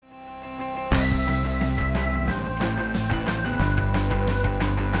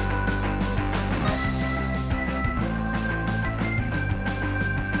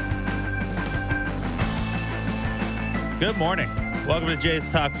Good morning. Welcome to Jay's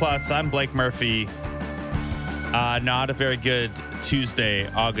Talk Plus. I'm Blake Murphy. Not a very good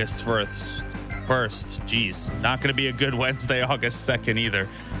Tuesday, August 1st. Geez, not going to be a good Wednesday, August 2nd either.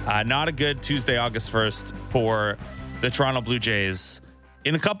 Not a good Tuesday, August 1st for the Toronto Blue Jays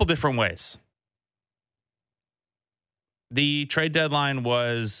in a couple different ways. The trade deadline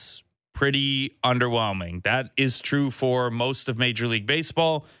was pretty underwhelming. That is true for most of Major League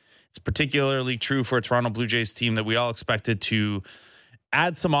Baseball. It's particularly true for a Toronto Blue Jays team that we all expected to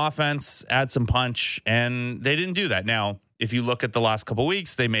add some offense, add some punch, and they didn't do that. Now, if you look at the last couple of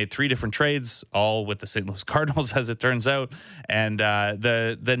weeks, they made 3 different trades, all with the St. Louis Cardinals, as it turns out. And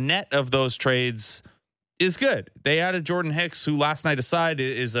the net of those trades is good. They added Jordan Hicks, who last night aside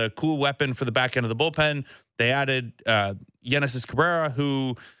is a cool weapon for the back end of the bullpen. They added Genesis Cabrera,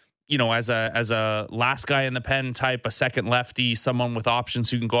 who, you know, as a last guy in the pen type, a second lefty, someone with options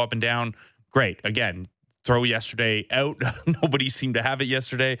who can go up and down. Great. Again, throw yesterday out. Nobody seemed to have it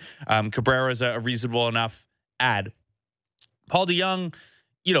yesterday. Cabrera is a reasonable enough add. Paul DeJong,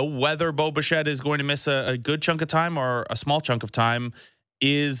 you know, whether Bo Bichette is going to miss a good chunk of time or a small chunk of time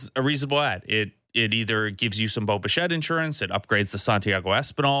is a reasonable add. It either gives you some Bo Bichette insurance, it upgrades the Santiago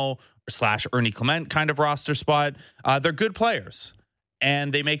Espinal / Ernie Clement kind of roster spot. They're good players.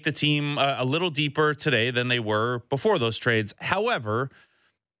 And they make the team a little deeper today than they were before those trades. However,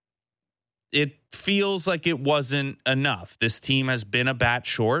 it feels like it wasn't enough. This team has been a bat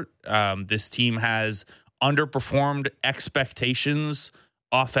short. This team has underperformed expectations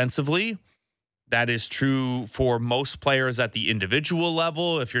offensively. That is true for most players at the individual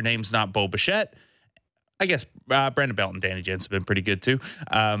level. If your name's not Bo Bichette, I guess Brandon Belt and Danny Jansen have been pretty good too.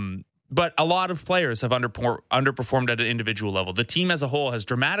 But a lot of players have underperformed at an individual level. The team as a whole has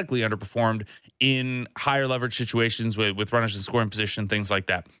dramatically underperformed in higher leverage situations with runners in scoring position, things like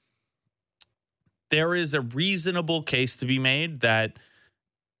that. There is a reasonable case to be made that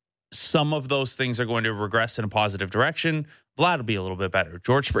some of those things are going to regress in a positive direction. Vlad will be a little bit better.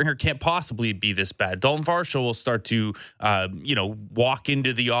 George Springer can't possibly be this bad. Dalton Varsho will start to, walk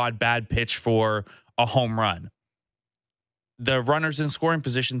into the odd bad pitch for a home run. The runners in scoring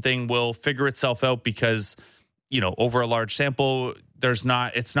position thing will figure itself out because, you know, over a large sample,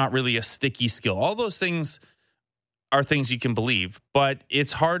 it's not really a sticky skill. All those things are things you can believe, but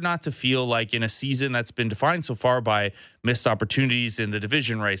it's hard not to feel like in a season that's been defined so far by missed opportunities in the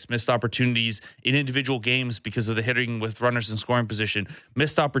division race, missed opportunities in individual games because of the hitting with runners in scoring position,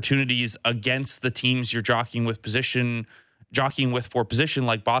 missed opportunities against the teams you're jockeying with for position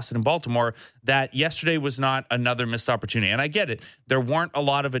like Boston and Baltimore, that yesterday was not another missed opportunity. And I get it. There weren't a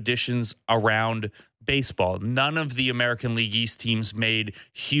lot of additions around baseball. None of the American League East teams made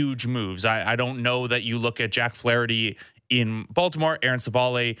huge moves. I don't know that you look at Jack Flaherty in Baltimore, Aaron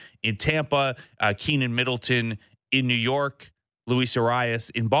Savale in Tampa, Keenan Middleton in New York, Luis Arias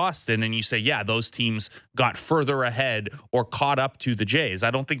in Boston, and you say, yeah, those teams got further ahead or caught up to the Jays.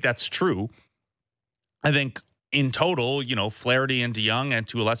 I don't think that's true. I think in total, you know, Flaherty and DeJong, and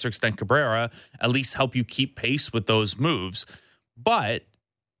to a lesser extent Cabrera, at least help you keep pace with those moves. But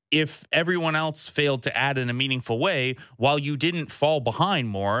if everyone else failed to add in a meaningful way, while you didn't fall behind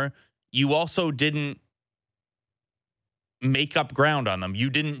more, you also didn't make up ground on them. You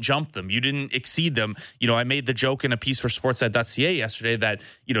didn't jump them. You didn't exceed them. You know, I made the joke in a piece for sportsnet.ca yesterday that,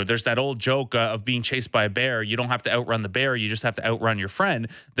 you know, there's that old joke of being chased by a bear. You don't have to outrun the bear. You just have to outrun your friend.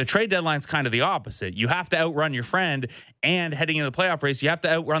 The trade deadline's kind of the opposite. You have to outrun your friend, and heading into the playoff race, you have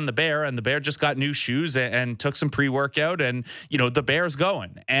to outrun the bear, and the bear just got new shoes and took some pre-workout, and, you know, the bear's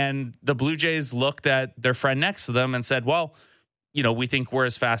going. And the Blue Jays looked at their friend next to them and said, well, you know, we think we're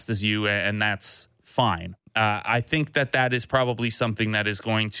as fast as you, and that's fine. I think that is probably something that is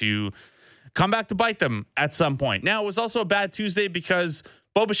going to come back to bite them at some point. Now, it was also a bad Tuesday because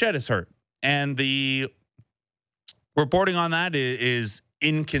Bo Bichette is hurt, and the reporting on that is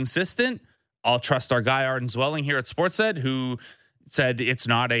inconsistent. I'll trust our guy Arden Zwelling here at Sportsnet, who said it's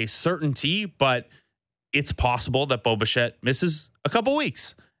not a certainty, but it's possible that Bo Bichette misses a couple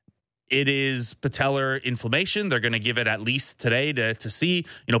weeks. It is patellar inflammation. They're going to give it at least today to see.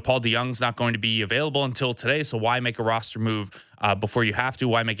 You know, Paul DeJong's not going to be available until today, so why make a roster move before you have to?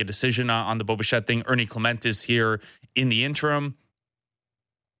 Why make a decision on the Bo Bichette thing? Ernie Clement is here in the interim.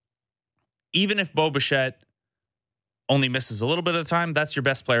 Even if Bo Bichette only misses a little bit of the time, that's your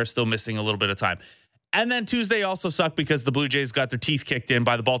best player still missing a little bit of time. And then Tuesday also sucked because the Blue Jays got their teeth kicked in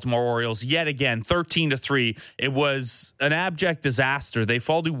by the Baltimore Orioles yet again, 13-3. It was an abject disaster. They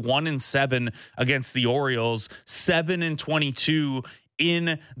fall to 1-7 against the Orioles, 7-22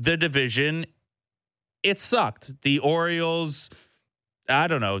 in the division. It sucked. The Orioles I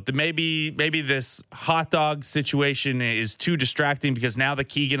don't know. Maybe this hot dog situation is too distracting because now that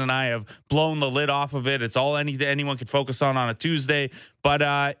Keegan and I have blown the lid off of it, it's all anyone can focus on a Tuesday.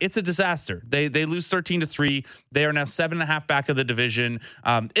 But it's a disaster. They lose 13-3. They are now 7.5 back of the division.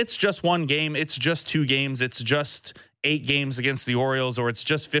 It's just one game. It's just 2 games. It's just 8 games against the Orioles, or it's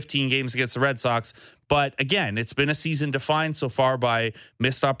just 15 games against the Red Sox. But again, it's been a season defined so far by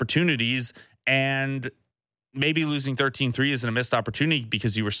missed opportunities, and maybe losing 13-3 isn't a missed opportunity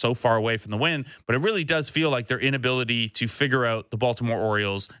because you were so far away from the win, but it really does feel like their inability to figure out the Baltimore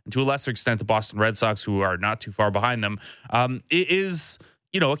Orioles, and to a lesser extent the Boston Red Sox, who are not too far behind them, it is,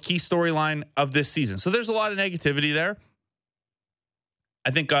 a key storyline of this season. So there's a lot of negativity there.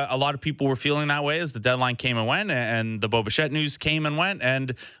 I think a lot of people were feeling that way as the deadline came and went, and the Bo Bichette news came and went,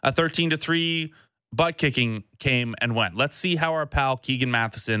 and a 13-3 butt kicking came and went. Let's see how our pal Keegan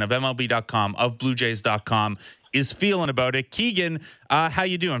Matheson of MLB.com, of BlueJays.com, is feeling about it. Keegan, how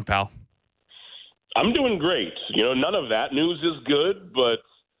you doing, pal? I'm doing great. None of that news is good, but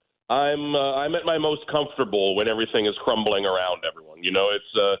I'm at my most comfortable when everything is crumbling around everyone.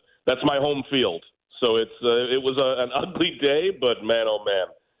 It's that's my home field. So it was an ugly day, but man, oh man,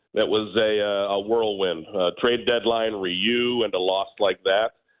 that was a whirlwind. Trade deadline, Ryu, and a loss like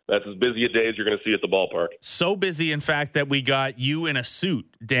that. That's as busy a day as you're going to see at the ballpark. So busy, in fact, that we got you in a suit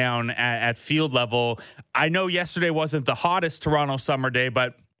down at field level. I know yesterday wasn't the hottest Toronto summer day,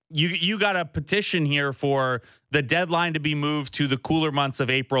 but you got a petition here for the deadline to be moved to the cooler months of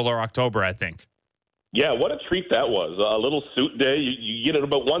April or October, I think. Yeah, what a treat that was. A little suit day. You get it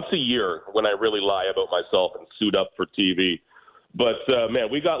about once a year when I really lie about myself and suit up for TV. But, man,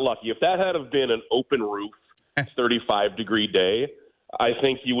 we got lucky. If that had have been an open roof, 35-degree day, I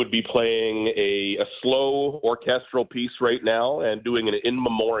think you would be playing a slow orchestral piece right now and doing an in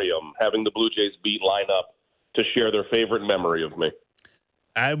memoriam, having the Blue Jays beat line up to share their favorite memory of me.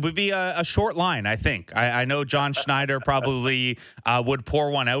 It would be a short line, I think. I know John Schneider probably would pour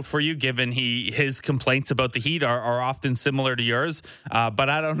one out for you, given his complaints about the heat are often similar to yours. But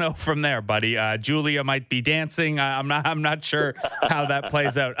I don't know from there, buddy. Julia might be dancing. I'm not sure how that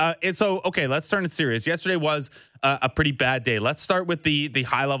plays out. Okay, let's turn it serious. Yesterday was a pretty bad day. Let's start with the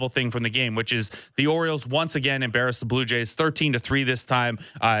high level thing from the game, which is the Orioles once again embarrassed the Blue Jays 13-3 this time.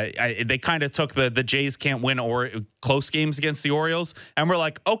 They kind of took the Jays can't win or close games against the Orioles, and we're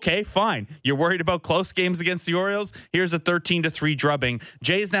like, okay, fine. You're worried about close games against the Orioles? Here's a 13-3 drubbing.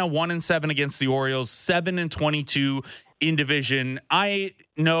 Jays now 1-7 against the Orioles, 7-22 in division. I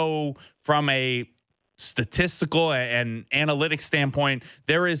know from a statistical and analytic standpoint,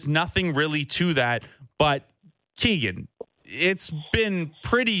 there is nothing really to that, but Keegan, it's been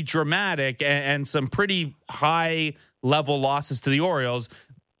pretty dramatic and some pretty high level losses to the Orioles.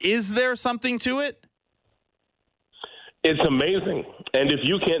 Is there something to it? It's amazing. And if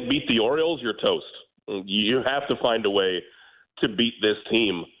you can't beat the Orioles, you're toast. You have to find a way to beat this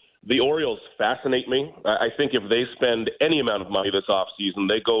team. The Orioles fascinate me. I think if they spend any amount of money this offseason,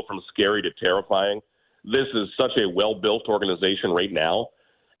 they go from scary to terrifying. This is such a well-built organization right now.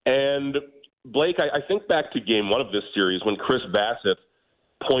 And Blake, I think back to game 1 of this series when Chris Bassett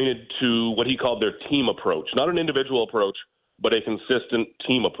pointed to what he called their team approach. Not an individual approach, but a consistent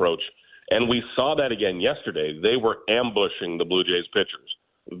team approach. And we saw that again yesterday. They were ambushing the Blue Jays pitchers.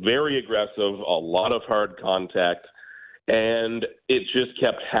 Very aggressive, a lot of hard contact, and it just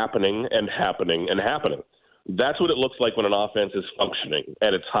kept happening and happening and happening. That's what it looks like when an offense is functioning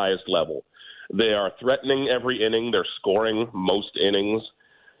at its highest level. They are threatening every inning. They're scoring most innings.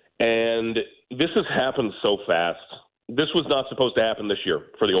 And this has happened so fast. This was not supposed to happen this year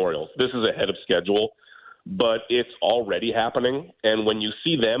for the Orioles. This is ahead of schedule, but it's already happening. And when you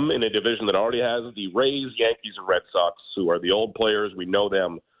see them in a division that already has the Rays, Yankees, and Red Sox, who are the old players, we know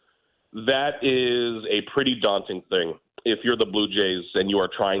them, that is a pretty daunting thing if you're the Blue Jays and you are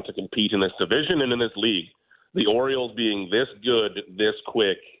trying to compete in this division and in this league. The Orioles being this good, this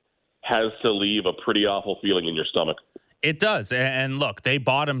quick, has to leave a pretty awful feeling in your stomach. It does. And look, they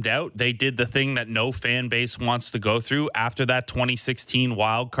bottomed out. They did the thing that no fan base wants to go through after that 2016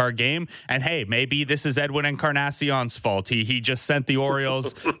 wild card game. And hey, maybe this is Edwin Encarnacion's fault. He just sent the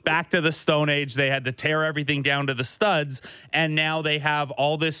Orioles back to the Stone Age. They had to tear everything down to the studs. And now they have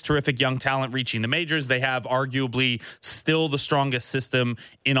all this terrific young talent reaching the majors. They have arguably still the strongest system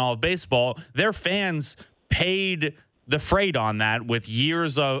in all of baseball. Their fans paid the freight on that with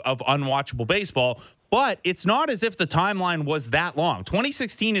years of unwatchable baseball. But it's not as if the timeline was that long.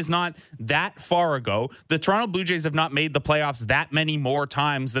 2016 is not that far ago. The Toronto Blue Jays have not made the playoffs that many more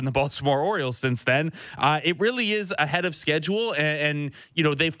times than the Baltimore Orioles since then. It really is ahead of schedule. And, you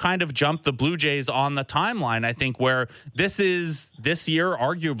know, they've kind of jumped the Blue Jays on the timeline, I think, where this year,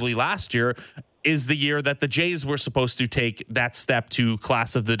 arguably last year, is the year that the Jays were supposed to take that step to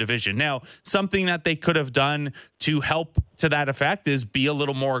class of the division. Now, something that they could have done to help to that effect is be a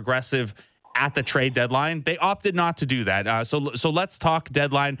little more aggressive at the trade deadline. They opted not to do that. So let's talk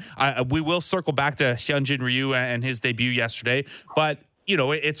deadline. We will circle back to Hyunjin Ryu and his debut yesterday, but you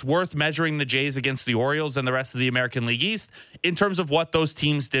know, it's worth measuring the Jays against the Orioles and the rest of the American League East in terms of what those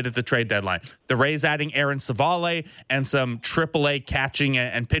teams did at the trade deadline. The Rays adding Aaron Savale and some AAA catching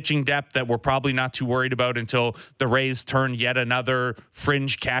and pitching depth that we're probably not too worried about until the Rays turn yet another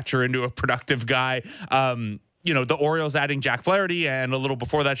fringe catcher into a productive guy. You know, the Orioles adding Jack Flaherty and a little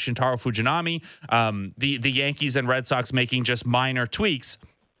before that, Shintaro Fujinami. The Yankees and Red Sox making just minor tweaks.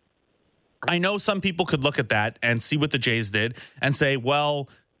 I know some people could look at that and see what the Jays did and say, well,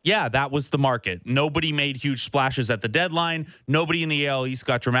 yeah, that was the market. Nobody made huge splashes at the deadline. Nobody in the AL East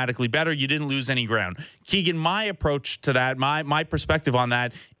got dramatically better. You didn't lose any ground. Keegan, my approach to that, my perspective on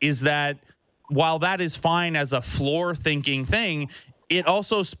that is that while that is fine as a floor thinking thing, it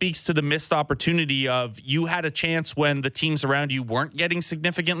also speaks to the missed opportunity of you had a chance when the teams around you weren't getting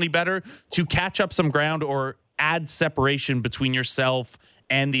significantly better to catch up some ground or add separation between yourself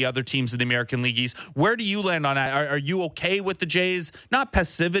and the other teams in the American League East. Where do you land on that? Are you okay with the Jays? Not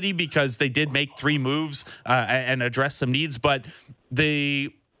passivity, because they did make 3 moves and address some needs, but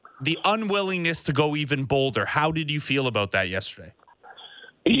the unwillingness to go even bolder. How did you feel about that yesterday?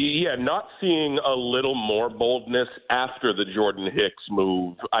 Yeah, not seeing a little more boldness after the Jordan Hicks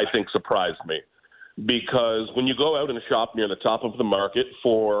move, I think, surprised me. Because when you go out and shop near the top of the market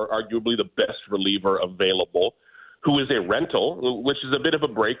for arguably the best reliever available, who is a rental, which is a bit of a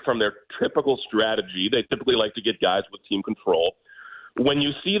break from their typical strategy. They typically like to get guys with team control. When you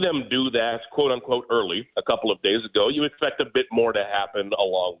see them do that, quote unquote, early, a couple of days ago, you expect a bit more to happen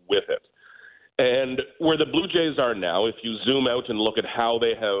along with it. And where the Blue Jays are now, if you zoom out and look at how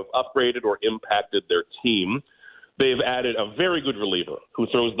they have upgraded or impacted their team, they've added a very good reliever who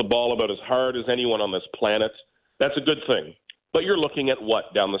throws the ball about as hard as anyone on this planet. That's a good thing. But you're looking at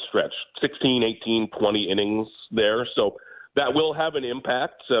what down the stretch? 16, 18, 20 innings there. So that will have an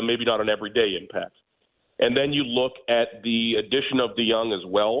impact, maybe not an everyday impact. And then you look at the addition of DeJong as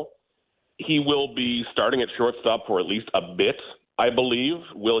well. He will be starting at shortstop for at least a bit, I believe.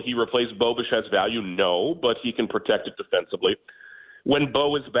 Will he replace Bo Bichette's value? No, but he can protect it defensively. When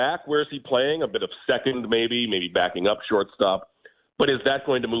Bo is back, where is he playing? A bit of second, maybe backing up shortstop. But is that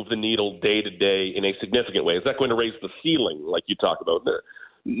going to move the needle day to day in a significant way? Is that going to raise the ceiling like you talked about there?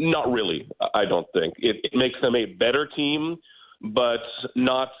 Not really, I don't think. It makes them a better team, but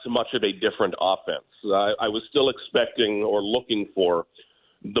not so much of a different offense. I was still expecting or looking for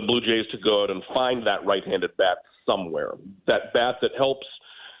the Blue Jays to go out and find that right-handed bat somewhere, that bat that helps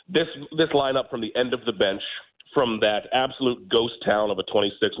this lineup from the end of the bench, from that absolute ghost town of a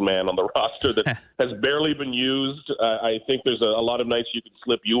 26-man on the roster that has barely been used. I think there's a lot of nights you could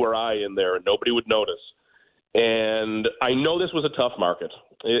slip you or I in there and nobody would notice. And I know this was a tough market.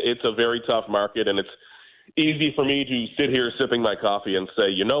 It's a very tough market, and it's easy for me to sit here sipping my coffee and say,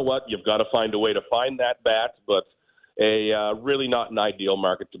 you know what, you've got to find a way to find that bat, but really not an ideal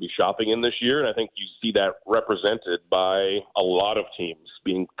market to be shopping in this year. And I think you see that represented by a lot of teams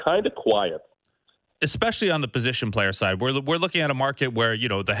being kind of quiet. Especially on the position player side, we're looking at a market where, you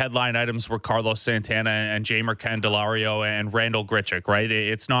know, the headline items were Carlos Santana and Jeimer Candelario and Randall Grichuk, right?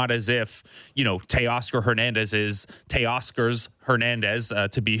 It's not as if, you know, Teoscar Hernandez is Teoscar's Hernandez,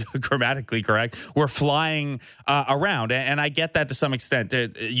 to be grammatically correct. We're flying around, and I get that to some extent.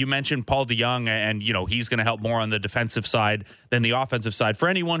 You mentioned Paul DeJong, and, you know, he's going to help more on the defensive side than the offensive side. For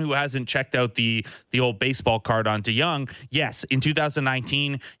anyone who hasn't checked out the old baseball card on DeJong, yes, in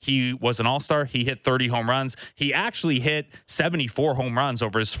 2019, he was an all-star. He hit 30 home runs. He actually hit 74 home runs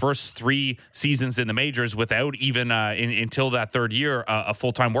over his first 3 seasons in the majors without even until that third year a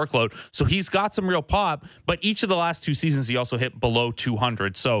full-time workload. So he's got some real pop, but each of the last 2 seasons he also hit below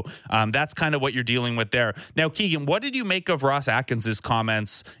 200. So that's kind of what you're dealing with there. Now, Keegan, what did you make of Ross Atkins's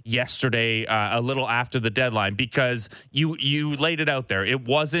comments yesterday a little after the deadline? Because you laid it out there. It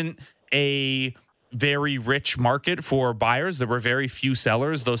wasn't a very rich market for buyers. There were very few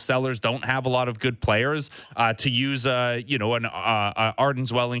sellers. Those sellers don't have a lot of good players. To use an Arden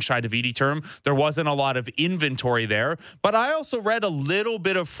Zwelling Shai Davidi term, there wasn't a lot of inventory there. But I also read a little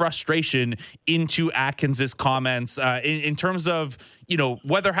bit of frustration into Atkins's comments in terms of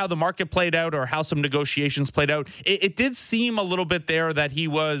whether how the market played out or how some negotiations played out. It did seem a little bit there that he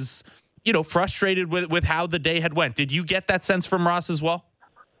was frustrated with how the day had went. Did you get that sense from Ross as well?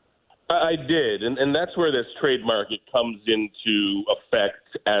 I did, and that's where this trade market comes into effect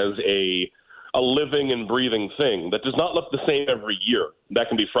as a living and breathing thing that does not look the same every year. That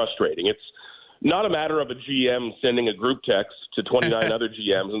can be frustrating. It's not a matter of a GM sending a group text to 29 other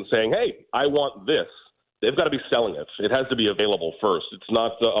GMs and saying, hey, I want this. They've got to be selling it. It has to be available first. It's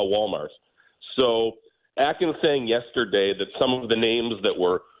not a Walmart. So Atkins saying yesterday that some of the names that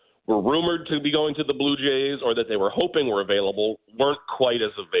were rumored to be going to the Blue Jays or that they were hoping were available weren't quite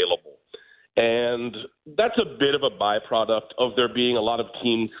as available. And that's a bit of a byproduct of there being a lot of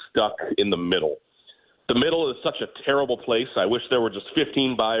teams stuck in the middle. The middle is such a terrible place. I wish there were just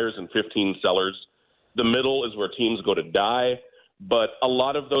 15 buyers and 15 sellers. The middle is where teams go to die. But a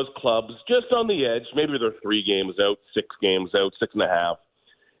lot of those clubs just on the edge, maybe they're 3 games out, 6 games out, 6.5.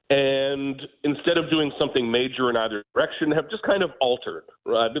 And instead of doing something major in either direction, have just kind of altered.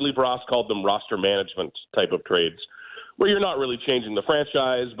 I believe Ross called them roster management type of trades, where you're not really changing the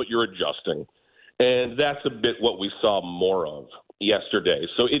franchise, but you're adjusting. And that's a bit what we saw more of yesterday.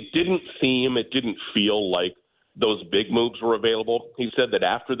 So it didn't feel like those big moves were available. He said that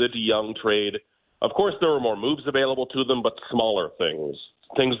after the DeYoung trade, of course there were more moves available to them, but smaller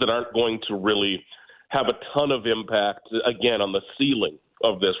things that aren't going to really have a ton of impact, again, on the ceiling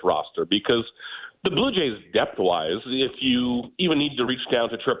of this roster. Because the Blue Jays, depth-wise, if you even need to reach down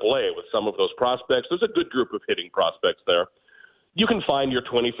to AAA with some of those prospects, there's a good group of hitting prospects there. You can find your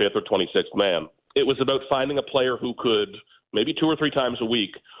 25th or 26th man. It was about finding a player who could, maybe 2 or 3 times a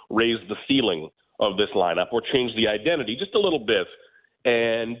week, raise the ceiling of this lineup or change the identity just a little bit,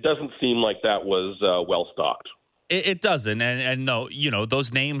 and doesn't seem like that was well-stocked. It doesn't. And no,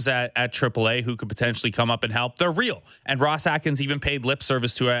 those names at AAA who could potentially come up and help, they're real. And Ross Atkins even paid lip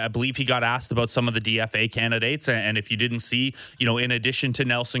service to it. I believe he got asked about some of the DFA candidates. And if you didn't see, in addition to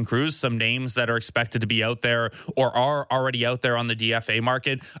Nelson Cruz, some names that are expected to be out there or are already out there on the DFA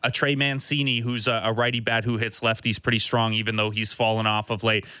market, a Trey Mancini, who's a righty bat who hits lefties pretty strong, even though he's fallen off of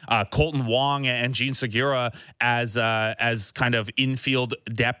late. Colton Wong and Gene Segura as kind of infield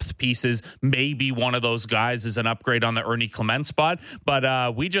depth pieces. Maybe one of those guys is an upgrade on the Ernie Clement spot,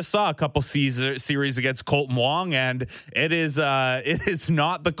 but we just saw a couple series against Colton Wong, and it is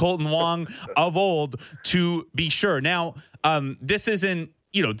not the Colton Wong of old, to be sure. Now, this isn't,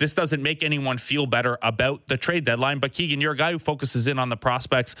 this doesn't make anyone feel better about the trade deadline, but Keegan, you're a guy who focuses in on the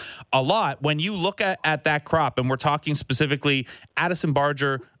prospects a lot. When you look at that crop, and we're talking specifically Addison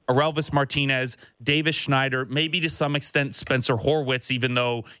Barger, Orelvis Martinez, Davis Schneider, maybe to some extent Spencer Horwitz, even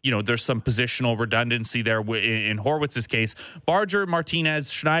though, there's some positional redundancy there in Horwitz's case. Barger,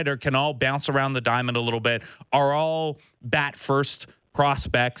 Martinez, Schneider can all bounce around the diamond a little bit, are all bat first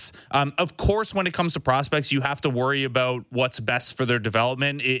prospects. Of course, when it comes to prospects, you have to worry about what's best for their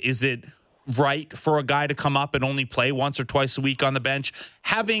development. Is it right for a guy to come up and only play once or twice a week on the bench?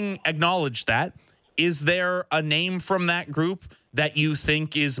 Having acknowledged that, is there a name from that group that you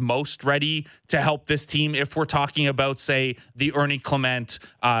think is most ready to help this team if we're talking about, say, the Ernie Clement,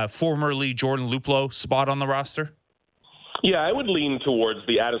 formerly Jordan Luplow spot on the roster? Yeah, I would lean towards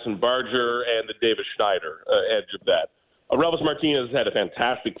the Addison Barger and the Davis Schneider edge of that. Orelvis Martinez had a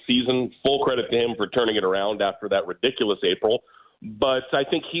fantastic season. Full credit to him for turning it around after that ridiculous April. But I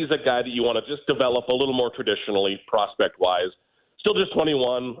think he's a guy that you want to just develop a little more traditionally, prospect-wise. Still just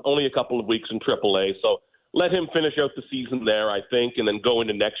 21, only a couple of weeks in AAA, so let him finish out the season there, I think, and then go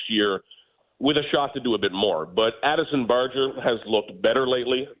into next year with a shot to do a bit more. But Addison Barger has looked better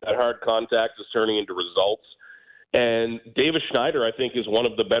lately. That hard contact is turning into results. And Davis Schneider, I think, is one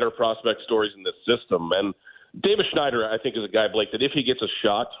of the better prospect stories in this system. And Davis Schneider, I think, is a guy, Blake, that if he gets a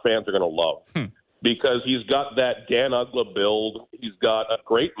shot, fans are going to love. Because he's got that Dan Uggla build. He's got a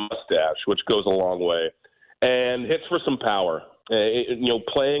great mustache, which goes a long way, and hits for some power.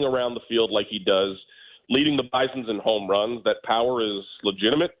 Playing around the field like he does, leading the Bisons in home runs, that power is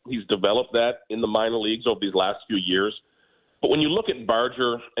legitimate. He's developed that in the minor leagues over these last few years. But when you look at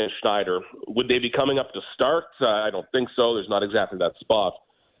Barger and Schneider, would they be coming up to start? I don't think so. There's not exactly that spot.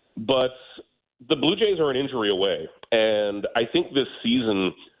 But the Blue Jays are an injury away, and I think this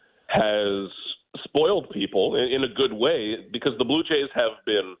season has spoiled people in a good way because the Blue Jays have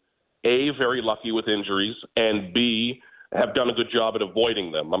been, A, very lucky with injuries, and B, have done a good job at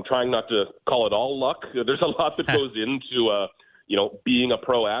avoiding them. I'm trying not to call it all luck. There's a lot that goes into being a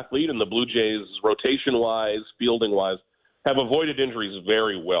pro athlete, and the Blue Jays, rotation-wise, fielding-wise, have avoided injuries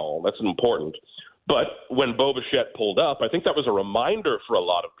very well. That's important. But when Bo Bichette pulled up, I think that was a reminder for a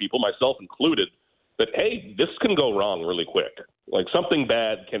lot of people, myself included, that, hey, this can go wrong really quick. Like, something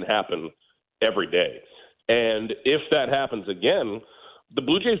bad can happen every day. And if that happens again, the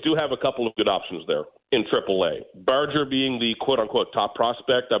Blue Jays do have a couple of good options there in AAA. Barger being the quote-unquote top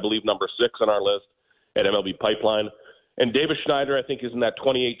prospect, I believe number 6 on our list at MLB Pipeline. And Davis Schneider, I think, is in that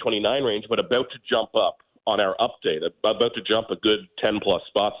 28-29 range, but about to jump up on our update, about to jump a good 10-plus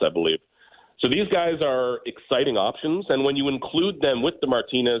spots, I believe. So these guys are exciting options, and when you include them with the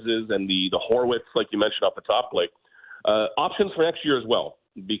Martinezes and the Horwitz, like you mentioned off the top, Blake, options for next year as well,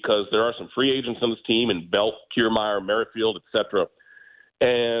 because there are some free agents on this team in Belt, Kiermaier, Merrifield, etc.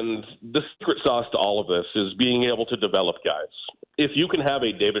 And the secret sauce to all of this is being able to develop guys. If you can have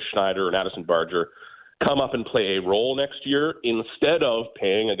a Davis Schneider and Addison Barger come up and play a role next year instead of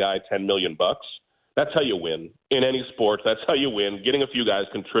paying a guy $10 million, that's how you win in any sport. That's how you win, getting a few guys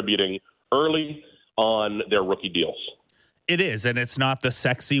contributing early on their rookie deals. It is, and it's not the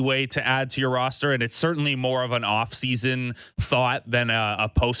sexy way to add to your roster, and it's certainly more of an off-season thought than a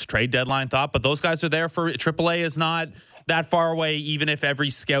post-trade deadline thought, but those guys are there for AAA is not that far away, even if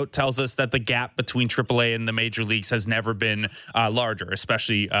every scout tells us that the gap between AAA and the major leagues has never been larger,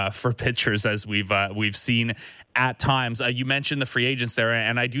 especially for pitchers, as we've seen at times. You mentioned the free agents there,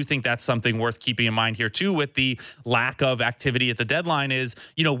 and I do think that's something worth keeping in mind here too, with the lack of activity at the deadline is,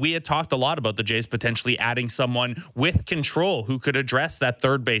 we had talked a lot about the Jays potentially adding someone with control who could address that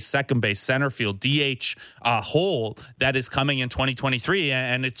third base, second base, center field, DH hole that is coming in 2023.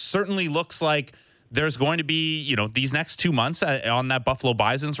 And it certainly looks like there's going to be, these next 2 months on that Buffalo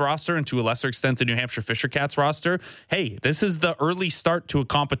Bisons roster and to a lesser extent the New Hampshire Fisher Cats roster. Hey, this is the early start to a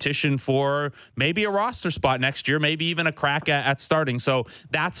competition for maybe a roster spot next year, maybe even a crack at starting. So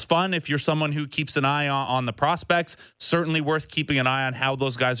that's fun if you're someone who keeps an eye on the prospects. Certainly worth keeping an eye on how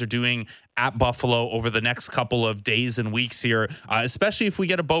those guys are doing at Buffalo over the next couple of days and weeks here, especially if we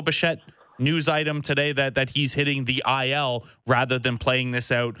get a Bo Bichette news item today that he's hitting the IL rather than playing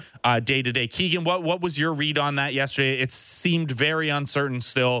this out day to day. Keegan, what was your read on that yesterday? It seemed very uncertain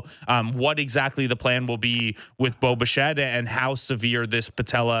still what exactly the plan will be with Bo Bichette and how severe this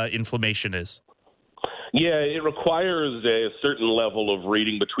patella inflammation is. Yeah, it requires a certain level of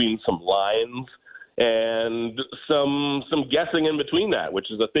reading between some lines and some guessing in between that,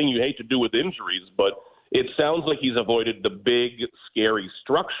 which is a thing you hate to do with injuries, but it sounds like he's avoided the big, scary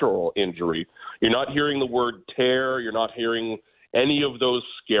structural injury. You're not hearing the word tear. You're not hearing any of those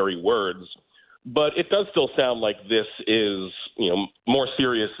scary words. But it does still sound like this is, more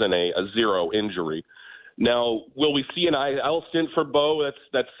serious than a zero injury. Now, will we see an IL stint for Bo?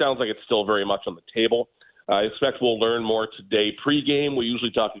 That sounds like it's still very much on the table. I expect we'll learn more today pregame. We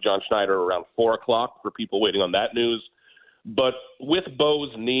usually talk to John Schneider around 4 o'clock for people waiting on that news. But with Bo's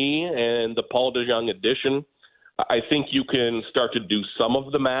knee and the Paul DeJong addition, I think you can start to do some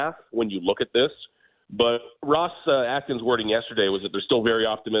of the math when you look at this. But Ross Atkins' wording yesterday was that they're still very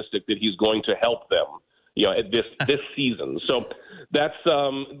optimistic that he's going to help them, at this season. So that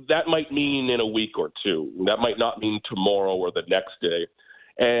might mean in a week or two. That might not mean tomorrow or the next day.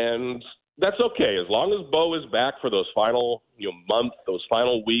 And that's okay. As long as Bo is back for those final month, those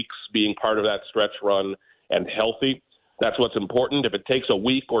final weeks, being part of that stretch run and healthy, that's what's important. If it takes a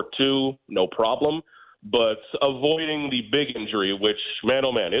week or two, no problem. But avoiding the big injury, which, man,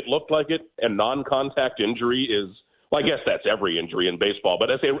 oh, man, it looked like it. And non-contact injury is, well, I guess that's every injury in baseball.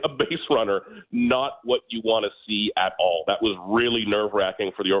 But as a base runner, not what you want to see at all. That was really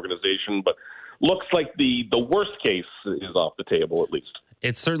nerve-wracking for the organization. But looks like the worst case is off the table, at least.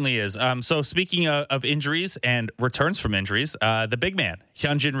 It certainly is. So speaking of injuries and returns from injuries, the big man,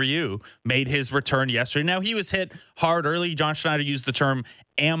 Hyunjin Ryu, made his return yesterday. Now, he was hit hard early. John Schneider used the term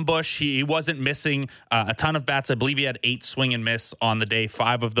ambush. He wasn't missing a ton of bats. I believe he had 8 swing and miss on the day,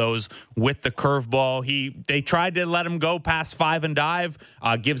 5 of those with the curveball. They tried to let him go past 5 and dive,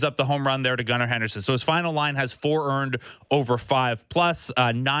 gives up the home run there to Gunnar Henderson. So his final line has 4 earned over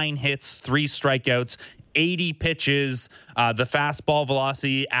 5+, 9 hits, 3 strikeouts, 80 pitches, the fastball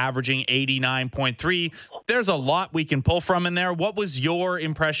velocity averaging 89.3. There's a lot we can pull from in there. What was your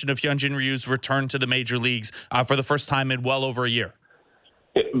impression of Hyunjin Ryu's return to the major leagues for the first time in well over a year?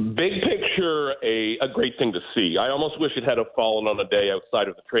 Big picture, a great thing to see. I almost wish it had fallen on a day outside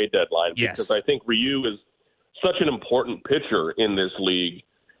of the trade deadline because I think Ryu is such an important pitcher in this league.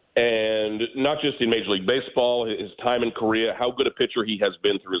 And not just in Major League Baseball, his time in Korea, how good a pitcher he has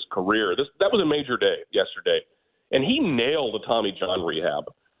been through his career. That was a major day yesterday and he nailed the Tommy John rehab.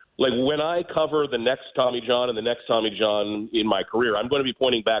 Like, when I cover the next Tommy John and the next Tommy John in my career, I'm going to be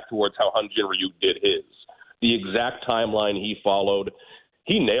pointing back towards how Hyun-Jin Ryu did his. The exact timeline he followed,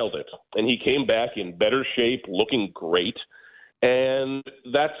 he nailed it. And he came back in better shape, looking great. And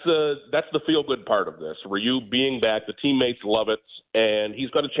that's the feel-good part of this. Ryu being back, the teammates love it, and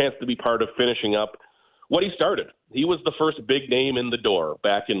he's got a chance to be part of finishing up what he started. He was the first big name in the door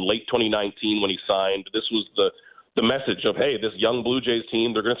back in late 2019 when he signed. This was the message of, hey, this young Blue Jays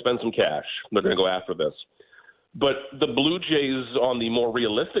team, they're going to spend some cash. They're going to go after this. But the Blue Jays, on the more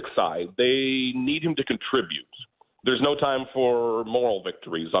realistic side, they need him to contribute. There's no time for moral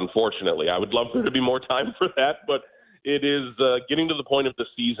victories, unfortunately. I would love there to be more time for that, but it is getting to the point of the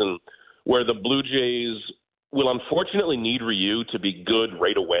season where the Blue Jays will unfortunately need Ryu to be good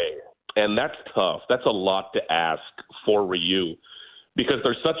right away. And that's tough. That's a lot to ask for Ryu because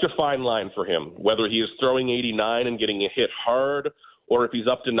there's such a fine line for him, whether he is throwing 89 and getting hit hard or if he's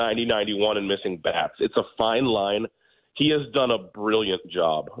up to 90, 91 and missing bats. It's a fine line. He has done a brilliant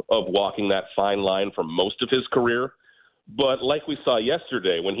job of walking that fine line for most of his career. But like we saw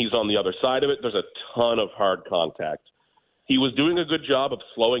yesterday, when he's on the other side of it, there's a ton of hard contact. He was doing a good job of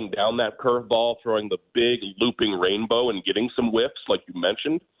slowing down that curveball, throwing the big looping rainbow and getting some whiffs, like you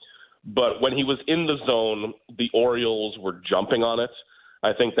mentioned. But when he was in the zone, the Orioles were jumping on it.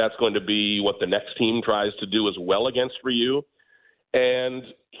 I think that's going to be what the next team tries to do as well against Ryu. And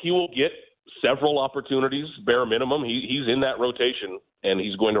he will get several opportunities, bare minimum. He's in that rotation, and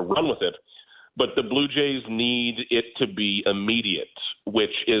he's going to run with it. But the Blue Jays need it to be immediate,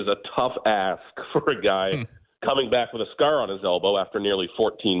 which is a tough ask for a guy coming back with a scar on his elbow after nearly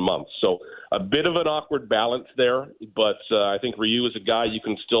 14 months. So a bit of an awkward balance there, but I think Ryu is a guy you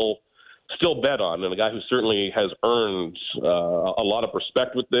can still bet on, and a guy who certainly has earned a lot of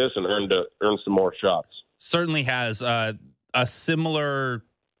respect with this and earned some more shots. Certainly has a similar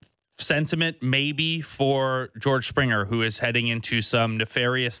sentiment maybe for George Springer, who is heading into some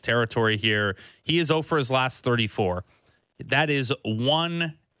nefarious territory here. He is 0 for his last 34. That is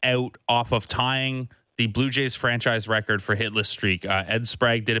 1 out off of tying the Blue Jays franchise record for hitless streak. Ed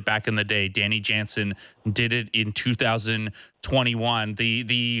Sprague did it back in the day. Danny Jansen did it in 2021.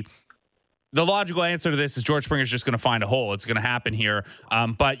 The logical answer to this is George Springer's just going to find a hole. It's going to happen here.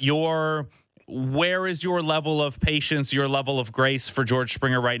 But where is your level of patience, your level of grace for George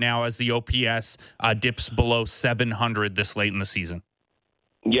Springer right now as the OPS dips below 700 this late in the season?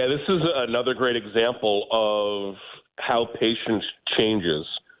 Yeah, this is another great example of how patience changes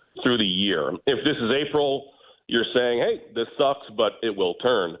through the year. If this is April, you're saying, hey, this sucks, but it will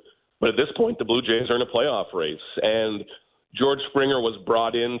turn. But at this point, the Blue Jays are in a playoff race, and George Springer was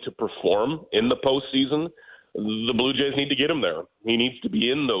brought in to perform in the postseason. The Blue Jays need to get him there. He needs to be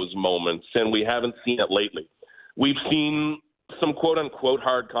in those moments, and we haven't seen it lately. We've seen some quote-unquote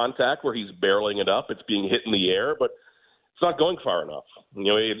hard contact where he's barreling it up. It's being hit in the air, but it's not going far enough.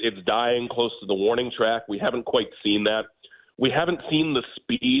 It's dying close to the warning track. We haven't quite seen that. We haven't seen the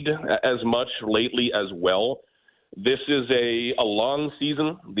speed as much lately as well. This is a long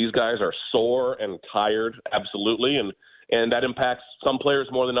season. These guys are sore and tired, absolutely, and that impacts some players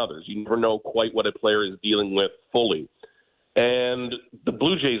more than others. You never know quite what a player is dealing with fully. And the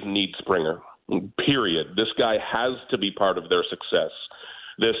Blue Jays need Springer, period. This guy has to be part of their success.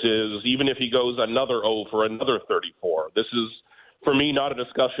 This is, even if he goes another 0 for another 34, this is, for me, not a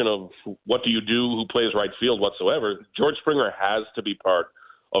discussion of what do you do, who plays right field whatsoever. George Springer has to be part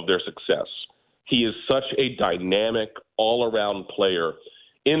of their success. He is such a dynamic, all-around player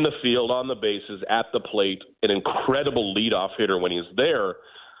in the field, on the bases, at the plate, an incredible leadoff hitter when he's there,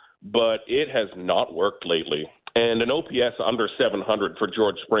 but it has not worked lately. And an OPS under 700 for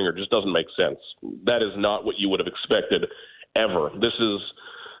George Springer just doesn't make sense. That is not what you would have expected ever. This is,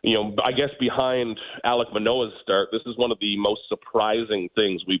 I guess behind Alek Manoah's start, this is one of the most surprising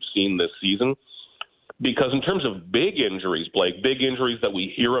things we've seen this season. Because in terms of big injuries, Blake, big injuries that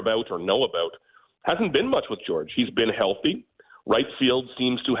we hear about or know about, hasn't been much with George. He's been healthy. Right field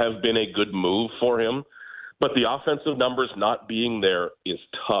seems to have been a good move for him. But the offensive numbers not being there is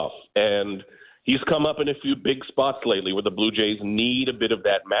tough. And he's come up in a few big spots lately where the Blue Jays need a bit of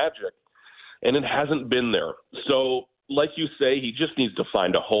that magic. And it hasn't been there. So, like you say, he just needs to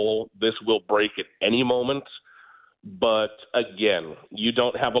find a hole. This will break at any moment. But, again, you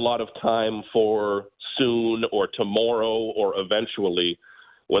don't have a lot of time for soon or tomorrow or eventually.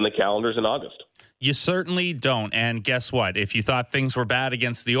 when the calendar's in August. You certainly don't. And guess what? If you thought things were bad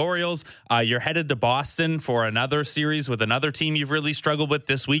against the Orioles, you're headed to Boston for another series with another team you've really struggled with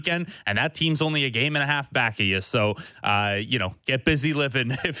this weekend. And that team's only a game and a half back of you. So, get busy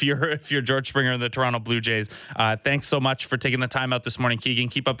living if you're George Springer and the Toronto Blue Jays. Thanks so much for taking the time out this morning, Keegan.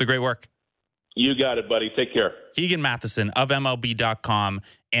 Keep up the great work. You got it, buddy. Take care. Keegan Matheson of MLB.com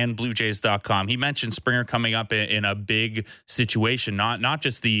and BlueJays.com. He mentioned Springer coming up in a big situation, not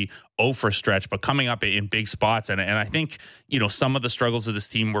just the for stretch, but coming up in big spots. And I think, some of the struggles of this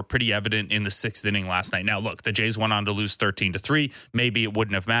team were pretty evident in the sixth inning last night. Now, look, the Jays went on to lose 13-3. Maybe it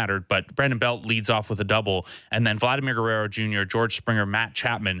wouldn't have mattered, but Brandon Belt leads off with a double. And then Vladimir Guerrero Jr., George Springer, Matt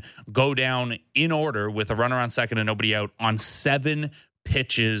Chapman go down in order with a runner on second and nobody out on 7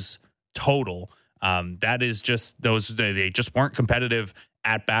 pitches total. That is just they just weren't competitive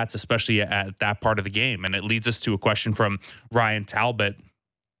at bats, especially at that part of the game. And it leads us to a question from Ryan Talbot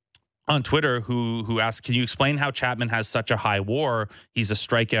on Twitter, who asked, can you explain how Chapman has such a high WAR? He's a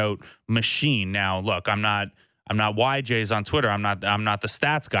strikeout machine. Now, look, I'm not YJ's on Twitter. I'm not the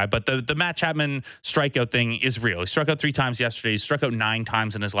stats guy, but the Matt Chapman strikeout thing is real. He struck out 3 times yesterday. He struck out 9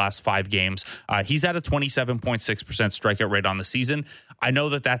 times in his last 5 games. He's at a 27.6% strikeout rate on the season. I know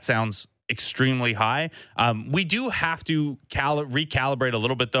that sounds extremely high. We do have to recalibrate a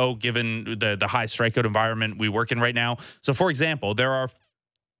little bit, though, given the high strikeout environment we work in right now. So, for example, there are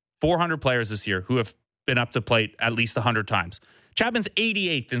 400 players this year who have been up to plate at least 100 times. Chapman's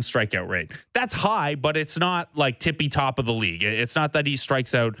 88th in strikeout rate. That's high, but it's not like tippy top of the league. It's not that he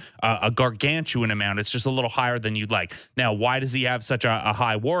strikes out a gargantuan amount. It's just a little higher than you'd like. Now, why does he have such a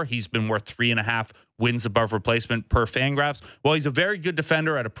high WAR? He's been worth 3.5 wins above replacement per Fangraphs. Well, he's a very good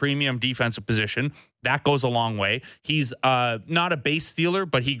defender at a premium defensive position. That goes a long way. He's not a base stealer,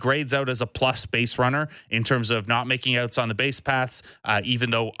 but he grades out as a plus base runner in terms of not making outs on the base paths,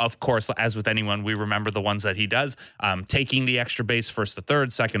 even though, of course, as with anyone, we remember the ones that he does, taking the extra base first to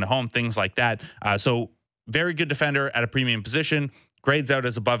third, second to home, things like that. So very good defender at a premium position, grades out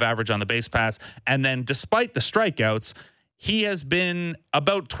as above average on the base paths. And then despite the strikeouts, he has been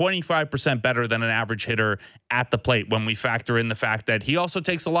about 25% better than an average hitter at the plate when we factor in the fact that he also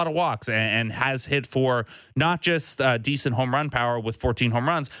takes a lot of walks and has hit for not just decent home run power with 14 home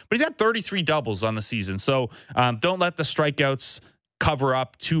runs, but he's had 33 doubles on the season. So don't let the strikeouts cover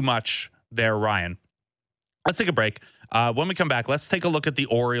up too much there, Ryan. Let's take a break. When we come back, let's take a look at the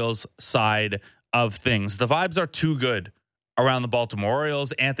Orioles side of things. The vibes are too good around the Baltimore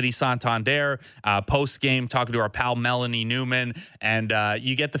Orioles. Anthony Santander, post-game, talking to our pal Melanie Newman, and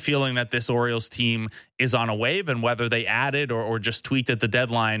you get the feeling that this Orioles team is on a wave, and whether they added or just tweaked at the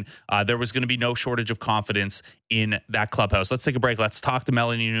deadline, there was going to be no shortage of confidence in that clubhouse. Let's take a break. Let's talk to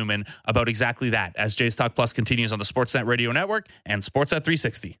Melanie Newman about exactly that as Jays Talk Plus continues on the Sportsnet Radio Network and Sportsnet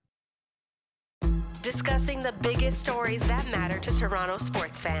 360. Discussing the biggest stories that matter to Toronto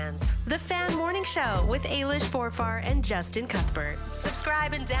sports fans. The Fan Morning Show with Ailish Forfar and Justin Cuthbert.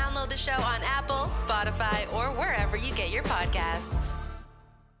 Subscribe and download the show on Apple, Spotify, or wherever you get your podcasts.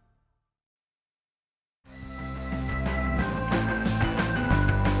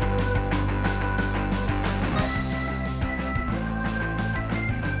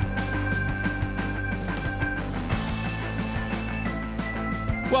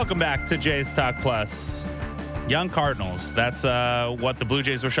 Welcome back to Jays Talk Plus. Young Cardinals. That's what the Blue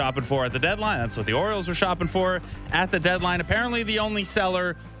Jays were shopping for at the deadline. That's what the Orioles were shopping for at the deadline. Apparently the only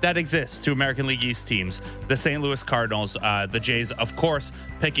seller that exists to American League East teams, the St. Louis Cardinals. The Jays, of course,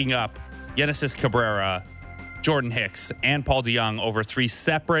 picking up Genesis Cabrera, Jordan Hicks, and Paul DeJong over 3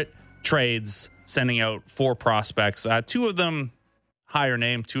 separate trades, sending out 4 prospects. 2 of them higher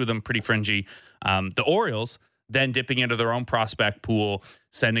name, 2 of them pretty fringy. The Orioles then dipping into their own prospect pool,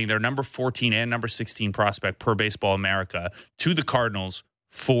 sending their number 14 and number 16 prospect per Baseball America to the Cardinals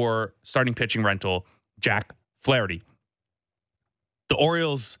for starting pitching rental, Jack Flaherty. The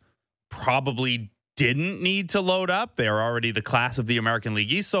Orioles probably didn't need to load up. They're already the class of the American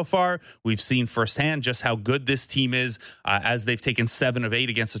League East so far. We've seen firsthand just how good this team is as they've taken 7 of 8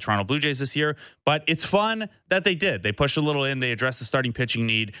 against the Toronto Blue Jays this year. But it's fun that they did. They pushed a little in. They addressed the starting pitching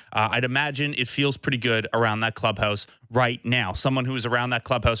need. I'd imagine it feels pretty good around that clubhouse right now. Someone who is around that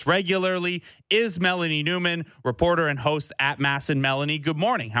clubhouse regularly is Melanie Newman, reporter and host at Masson. Melanie, good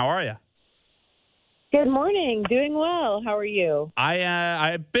morning. How are you? Good morning. Doing well. How are you?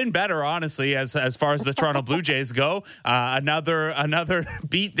 I've been better, honestly, as far as the Toronto Blue Jays go. Another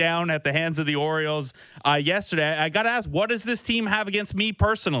beat down at the hands of the Orioles yesterday. I got to ask, what does this team have against me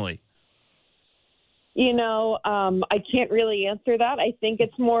personally? I can't really answer that. I think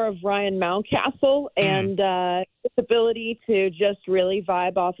it's more of Ryan Mountcastle and his ability to just really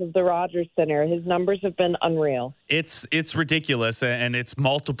vibe off of the Rogers Center. His numbers have been unreal. It's ridiculous, and it's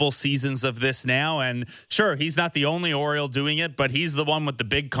multiple seasons of this now. And sure, he's not the only Oriole doing it, but he's the one with the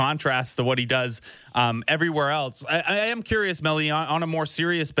big contrast to what he does everywhere else. I am curious, Melly, on a more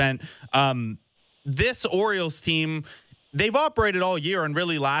serious bent, this Orioles team, they've operated all year, and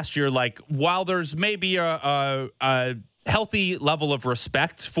really last year, like, while there's maybe a healthy level of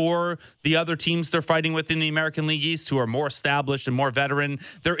respect for the other teams they're fighting with in the American League East who are more established and more veteran,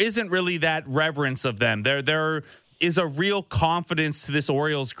 there isn't really that reverence of them. There is a real confidence to this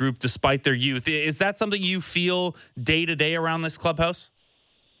Orioles group despite their youth. Is that something you feel day to day around this clubhouse?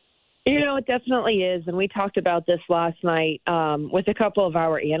 It definitely is. And we talked about this last night with a couple of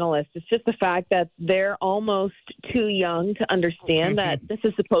our analysts. It's just the fact that they're almost too young to understand that this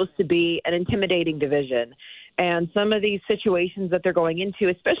is supposed to be an intimidating division. And some of these situations that they're going into,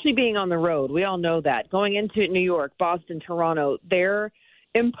 especially being on the road, we all know that. Going into New York, Boston, Toronto, they're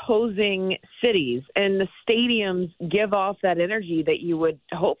imposing cities. And the stadiums give off that energy that you would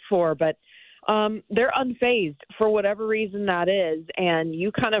hope for. But they're unfazed for whatever reason that is, and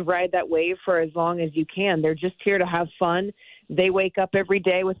you kind of ride that wave for as long as you can. They're just here to have fun. They wake up every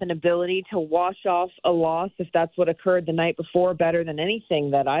day with an ability to wash off a loss, if that's what occurred the night before, better than anything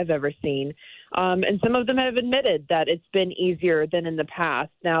that I've ever seen. And some of them have admitted that it's been easier than in the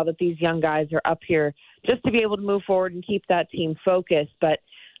past now that these young guys are up here just to be able to move forward and keep that team focused. But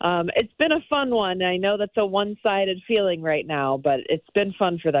it's been a fun one. I know that's a one-sided feeling right now, but it's been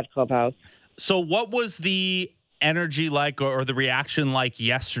fun for that clubhouse. So what was the energy like or the reaction like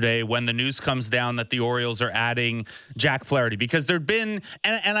yesterday when the news comes down that the Orioles are adding Jack Flaherty? Because there'd been,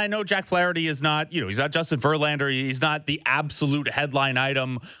 and I know Jack Flaherty is not, he's not Justin Verlander. He's not the absolute headline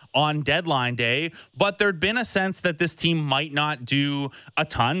item on deadline day, but there'd been a sense that this team might not do a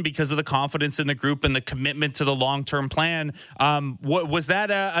ton because of the confidence in the group and the commitment to the long-term plan. Was that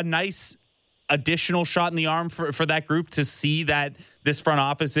a nice additional shot in the arm for that group to see that this front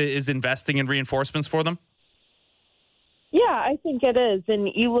office is investing in reinforcements for them? Yeah, I think it is. And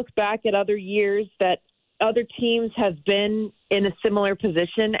you look back at other years that other teams have been in a similar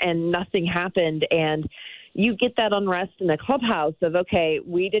position and nothing happened. And you get that unrest in the clubhouse of, okay,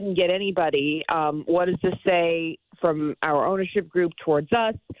 we didn't get anybody. What does this say from our ownership group towards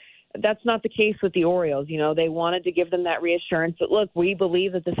us? That's not the case with the Orioles. They wanted to give them that reassurance that, look, we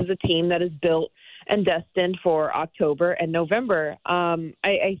believe that this is a team that is built and destined for October and November.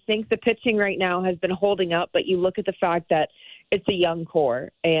 I think the pitching right now has been holding up, but you look at the fact that it's a young core.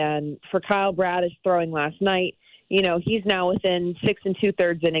 And for Kyle Bradish throwing last night, he's now within 6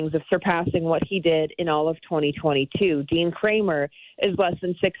 2/3 innings of surpassing what he did in all of 2022. Dean Kramer is less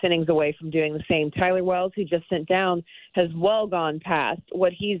than 6 innings away from doing the same. Tyler Wells, who just sent down, has well gone past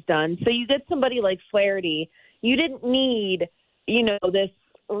what he's done. So you get somebody like Flaherty. You didn't need, this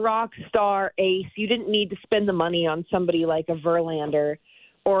rock star ace. You didn't need to spend the money on somebody like a Verlander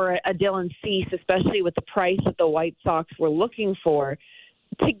or a Dylan Cease, especially with the price that the White Sox were looking for,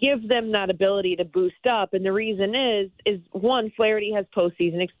 to give them that ability to boost up. And the reason is one, Flaherty has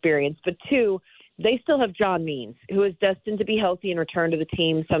postseason experience, but two, they still have John Means, who is destined to be healthy and return to the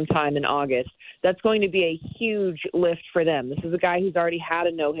team sometime in August. That's going to be a huge lift for them. This is a guy who's already had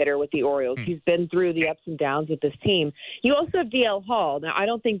a no-hitter with the Orioles. He's been through the ups and downs with this team. You also have DL Hall. Now, I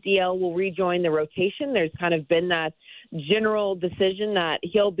don't think DL will rejoin the rotation. There's kind of been that general decision that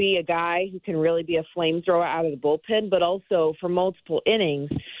he'll be a guy who can really be a flamethrower out of the bullpen, but also for multiple innings.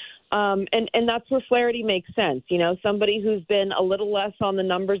 And that's where Flaherty makes sense. Somebody who's been a little less on the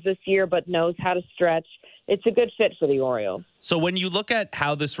numbers this year, but knows how to stretch. It's a good fit for the Orioles. So when you look at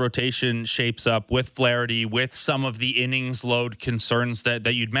how this rotation shapes up with Flaherty, with some of the innings load concerns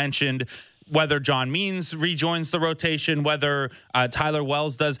that you'd mentioned, whether John Means rejoins the rotation, whether Tyler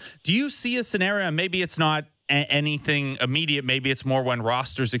Wells does, do you see a scenario, maybe it's not anything immediate, maybe it's more when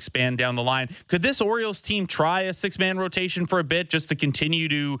rosters expand down the line, could this Orioles team try a 6-man rotation for a bit just to continue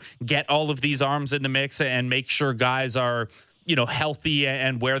to get all of these arms in the mix and make sure guys are, healthy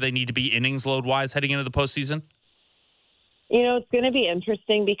and where they need to be innings load wise heading into the postseason? It's going to be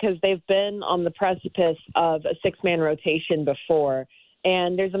interesting because they've been on the precipice of a 6-man rotation before.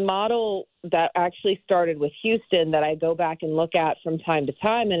 And there's a model that actually started with Houston that I go back and look at from time to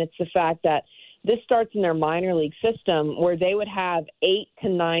time. And it's the fact that this starts in their minor league system where they would have 8 to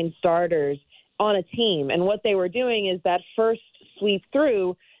 9 starters on a team. And what they were doing is that first sweep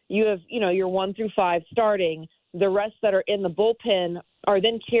through, you have, your 1 through 5 starting. The rest that are in the bullpen are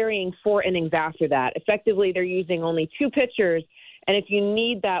then carrying 4 innings after that. Effectively, they're using only 2 pitchers And if you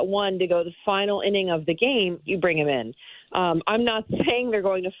need that one to go the final inning of the game, you bring him in. I'm not saying they're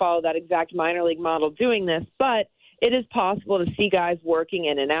going to follow that exact minor league model doing this, but it is possible to see guys working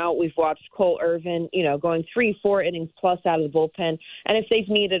in and out. We've watched Cole Irvin, going 3-4 innings plus out of the bullpen. And if they've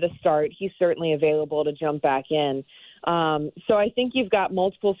needed a start, he's certainly available to jump back in. So I think you've got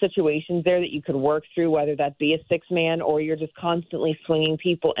multiple situations there that you could work through, whether that be a six-man or you're just constantly swinging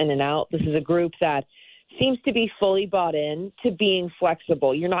people in and out. This is a group that seems to be fully bought in to being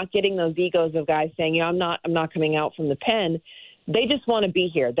flexible. You're not getting those egos of guys saying, I'm not coming out from the pen. They just want to be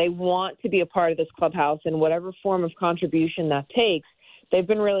here. They want to be a part of this clubhouse in whatever form of contribution that takes. They've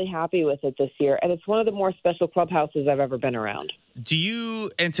been really happy with it this year, and it's one of the more special clubhouses I've ever been around. Do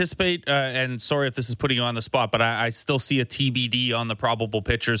you anticipate, and sorry if this is putting you on the spot, but I still see a TBD on the probable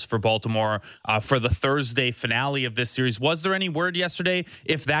pitchers for Baltimore for the Thursday finale of this series. Was there any word yesterday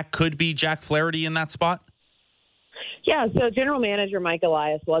if that could be Jack Flaherty in that spot? Yeah, so General Manager Mike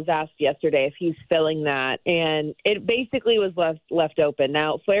Elias was asked yesterday if he's filling that, and it basically was left open.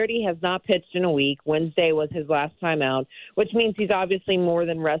 Now, Flaherty has not pitched in a week. Wednesday was his last time out, which means he's obviously more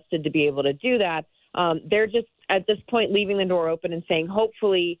than rested to be able to do that. They're just, at this point, leaving the door open and saying,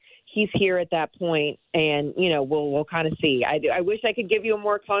 hopefully he's here at that point, and, we'll kind of see. I wish I could give you a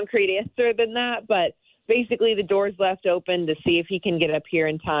more concrete answer than that, but basically the door's left open to see if he can get up here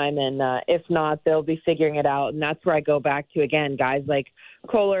in time, and if not, they'll be figuring it out. And that's where I go back to, again, guys like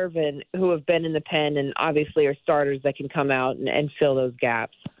Cole Irvin, who have been in the pen and obviously are starters that can come out and fill those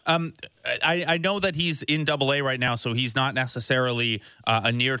gaps. I know that he's in Double-A right now, so he's not necessarily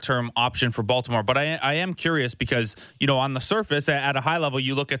a near-term option for Baltimore. But I am curious because, on the surface, at a high level,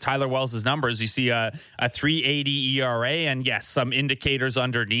 you look at Tyler Wells' numbers, you see a 3.80 ERA, and yes, some indicators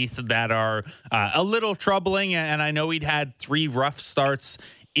underneath that are a little troubling. And I know he'd had 3 rough starts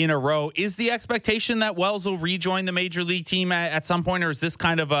in a row. Is the expectation that Wells will rejoin the major league team at some point, or is this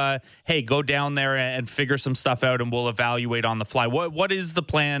kind of a, hey, go down there and figure some stuff out and we'll evaluate on the fly? What is the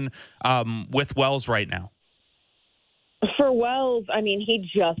plan with Wells right now? For Wells,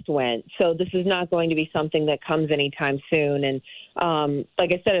 he just went, so this is not going to be something that comes anytime soon. And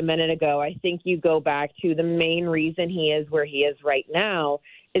like I said a minute ago, I think you go back to the main reason he is where he is right now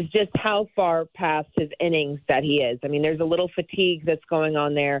is just how far past his innings that he is. There's a little fatigue that's going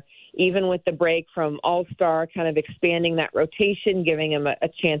on there, even with the break from All-Star, kind of expanding that rotation, giving him a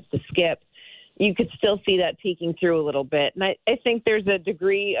chance to skip. You could still see that peeking through a little bit. And I think there's a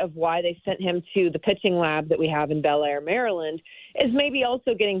degree of why they sent him to the pitching lab that we have in Bel Air, Maryland, is maybe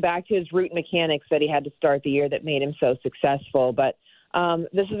also getting back to his root mechanics that he had to start the year that made him so successful. But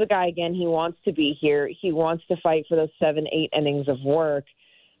this is a guy, again, he wants to be here. He wants to fight for those 7-8 innings of work.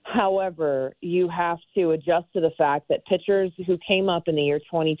 However, you have to adjust to the fact that pitchers who came up in the year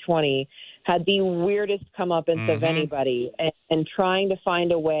 2020 had the weirdest comeuppance of anybody, and trying to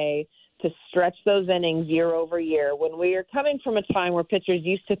find a way to stretch those innings year over year. When we are coming from a time where pitchers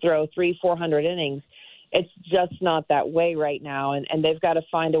used to throw 300-400 innings, it's just not that way right now, and they've got to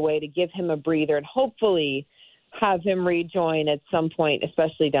find a way to give him a breather and hopefully have him rejoin at some point,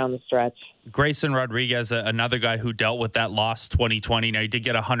 especially down the stretch. Grayson Rodriguez, another guy who dealt with that loss 2020. Now, he did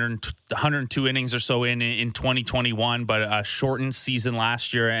get 102 innings or so in 2021, but a shortened season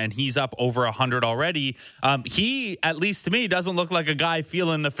last year, and he's up over 100 already. He, at least to me, doesn't look like a guy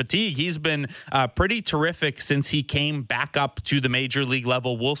feeling the fatigue. He's been pretty terrific since he came back up to the major league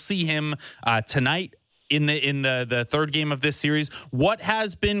level. We'll see him tonight in the third game of this series. What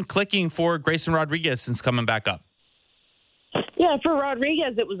has been clicking for Grayson Rodriguez since coming back up? Yeah, for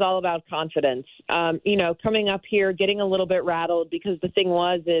Rodriguez, it was all about confidence. Coming up here, getting a little bit rattled because the thing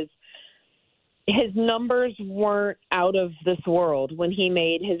is his numbers weren't out of this world when he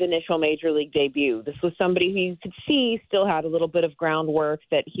made his initial major league debut. This was somebody who you could see still had a little bit of groundwork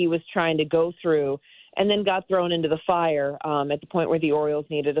that he was trying to go through, and then got thrown into the fire at the point where the Orioles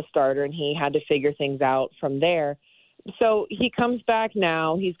needed a starter, and he had to figure things out from there. So he comes back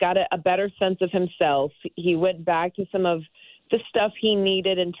now. He's got a better sense of himself. He went back to some of the stuff he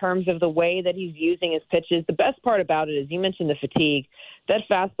needed in terms of the way that he's using his pitches. The best part about it is, you mentioned the fatigue. That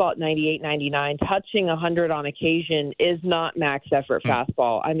fastball at 98, 99, touching 100 on occasion is not max effort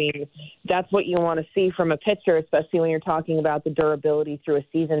fastball. That's what you want to see from a pitcher, especially when you're talking about the durability through a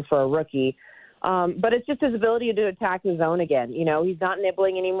season for a rookie. But it's just his ability to attack the zone again. He's not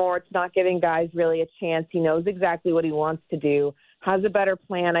nibbling anymore. It's not giving guys really a chance. He knows exactly what he wants to do, has a better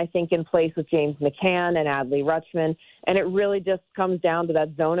plan, I think, in place with James McCann and Adley Rutschman. And it really just comes down to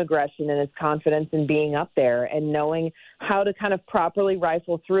that zone aggression and his confidence in being up there and knowing how to kind of properly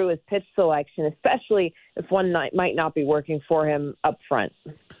rifle through his pitch selection, especially if one might not be working for him up front.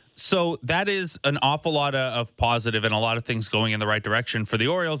 So that is an awful lot of positive and a lot of things going in the right direction for the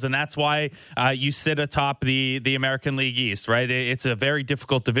Orioles. And that's why you sit atop the American League East, right? It's a very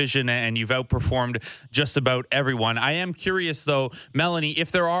difficult division and you've outperformed just about everyone. I am curious, though, Melanie,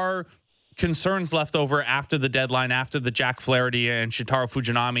 if there are concerns left over after the deadline, after the Jack Flaherty and Shintaro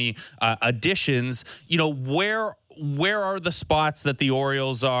Fujinami additions, where are the spots that the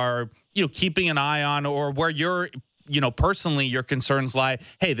Orioles are, keeping an eye on, or where you're, personally your concerns lie?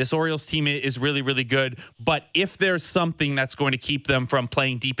 Hey, this Orioles team is really, really good, but if there's something that's going to keep them from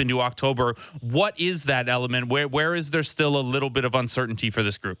playing deep into October, what is that element? Where is there still a little bit of uncertainty for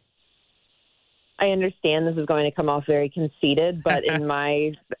this group? I understand this is going to come off very conceited, but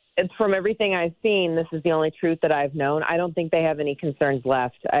it's from everything I've seen, this is the only truth that I've known. I don't think they have any concerns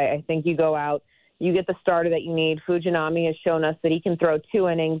left. I think you go out, you get the starter that you need. Fujinami has shown us that he can throw 2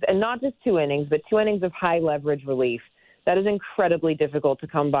 innings, and not just 2 innings, but 2 innings of high leverage relief. That is incredibly difficult to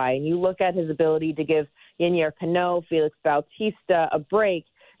come by. And you look at his ability to give Yennier Cano, Felix Bautista a break.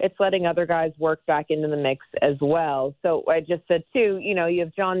 It's letting other guys work back into the mix as well. So I just said, too, you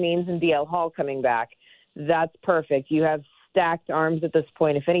have John Means and DL Hall coming back. That's perfect. You have stacked arms at this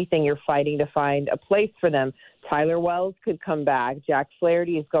point. If anything, you're fighting to find a place for them. Tyler Wells could come back. Jack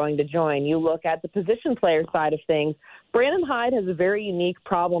Flaherty is going to join. You look at the position player side of things. Brandon Hyde has a very unique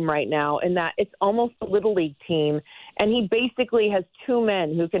problem right now in that it's almost a little league team, and he basically has 2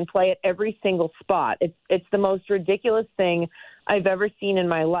 men who can play at every single spot. It's the most ridiculous thing I've ever seen in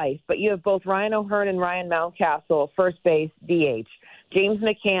my life. But you have both Ryan O'Hearn and Ryan Mountcastle, first base, DH. James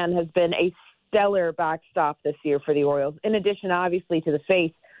McCann has been a stellar backstop this year for the Orioles, in addition, obviously, to the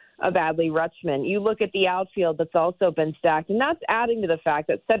face of Adley Rutschman. You look at the outfield that's also been stacked, and that's adding to the fact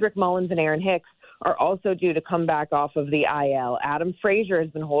that Cedric Mullins and Aaron Hicks are also due to come back off of the IL. Adam Frazier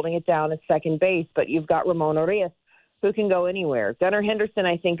has been holding it down at second base, but you've got Ramon Urias, who can go anywhere. Gunnar Henderson,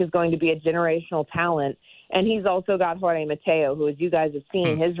 I think, is going to be a generational talent, and he's also got Jorge Mateo, who, as you guys have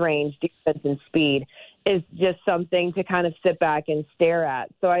seen, his range, defense, and speed is just something to kind of sit back and stare at.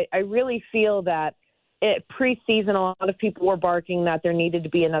 So I really feel that preseason, a lot of people were barking that there needed to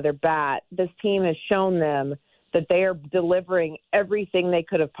be another bat. This team has shown them that they are delivering everything they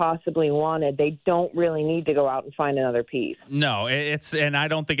could have possibly wanted. They don't really need to go out and find another piece. No, and I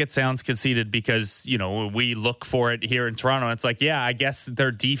don't think it sounds conceited because, we look for it here in Toronto. It's like, yeah, I guess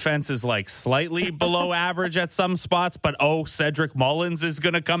their defense is like slightly below average at some spots, but Cedric Mullins is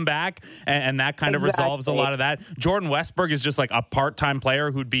going to come back and that kind of resolves a lot of that. Jordan Westberg is just like a part-time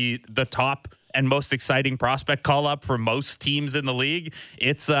player who'd be the top and most exciting prospect call up for most teams in the league.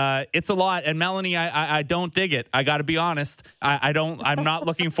 It's a lot. And Melanie, I don't dig it. I got to be honest. I'm not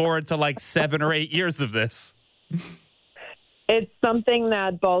looking forward to like 7 or 8 years of this. It's something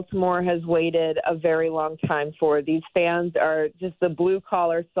that Baltimore has waited a very long time for. These fans are just the blue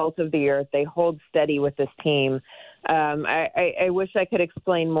collar salt of the earth. They hold steady with this team. I wish I could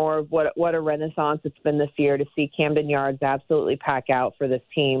explain more of what a renaissance it's been this year to see Camden Yards absolutely pack out for this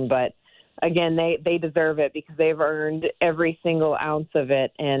team. But again, they deserve it because they've earned every single ounce of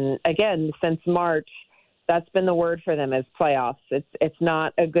it. And again, since March, that's been the word for them is playoffs. It's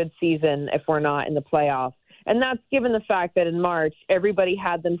not a good season if we're not in the playoffs. And that's given the fact that in March, everybody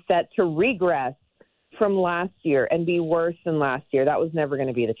had them set to regress from last year and be worse than last year. That was never going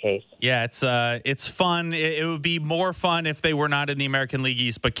to be the case. Yeah, it's fun. It would be more fun if they were not in the American League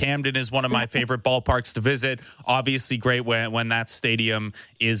East, but Camden is one of my favorite ballparks to visit. Obviously great when that stadium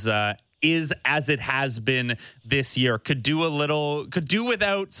is as it has been this year. Could do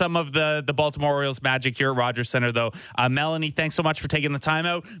without some of the Baltimore Orioles magic here at Rogers Center, though. Melanie, thanks so much for taking the time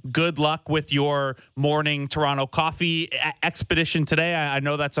out. Good luck with your morning Toronto coffee expedition today. I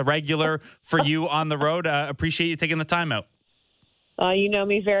know that's a regular for you on the road. Appreciate you taking the time out. You know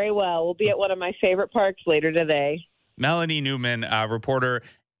me very well. We'll be at one of my favorite parks later today. Melanie Newman, reporter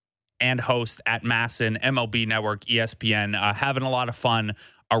and host at MASN, MLB Network, ESPN, having a lot of fun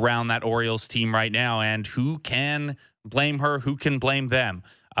around that Orioles team right now. And who can blame her? Who can blame them?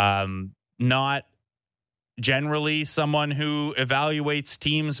 Not generally someone who evaluates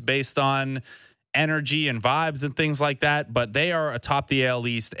teams based on energy and vibes and things like that, but they are atop the AL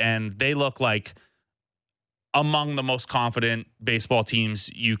East and they look like among the most confident baseball teams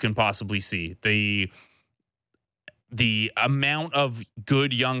you can possibly see. The amount of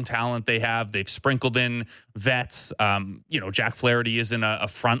good young talent they have, they've sprinkled in vets. Jack Flaherty isn't a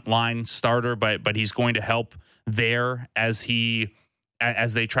frontline starter, but he's going to help there as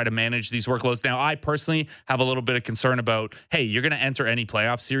they try to manage these workloads. Now, I personally have a little bit of concern about, hey, you're going to enter any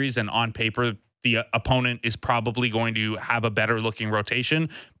playoff series, and on paper, the opponent is probably going to have a better looking rotation.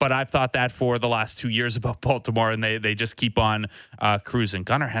 But I've thought that for the last 2 years about Baltimore, and they just keep on cruising.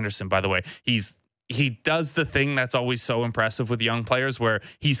 Gunnar Henderson, by the way, he does the thing that's always so impressive with young players where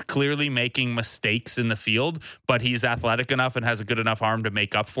he's clearly making mistakes in the field, but he's athletic enough and has a good enough arm to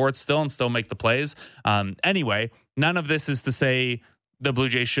make up for it still and still make the plays. Anyway, none of this is to say the Blue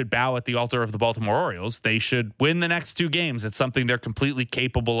Jays should bow at the altar of the Baltimore Orioles. They should win the next 2 games. It's something they're completely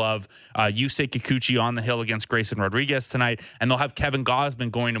capable of. Yusei Kikuchi on the hill against Grayson Rodriguez tonight, and they'll have Kevin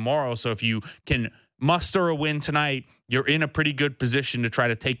Gausman going tomorrow. So if you can muster a win tonight, you're in a pretty good position to try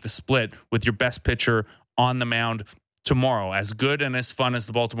to take the split with your best pitcher on the mound tomorrow. As good and as fun as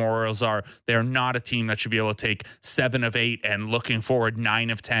the Baltimore Orioles are, they're not a team that should be able to take 7 of 8 and looking forward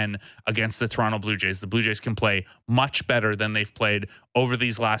 9 of 10 against the Toronto Blue Jays. The Blue Jays can play much better than they've played over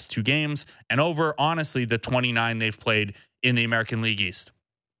these last 2 games and over, honestly, the 29 they've played in the American League East.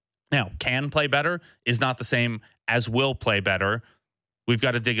 Now, can play better is not the same as will play better. We've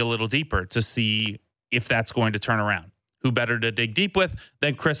got to dig a little deeper to see if that's going to turn around. Who better to dig deep with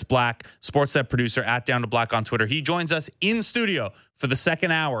than Chris Black, Sportsnet producer at Down to Black on Twitter. He joins us in studio for the second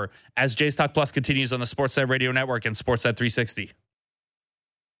hour as Jays Talk Plus continues on the Sportsnet Radio Network and Sportsnet 360.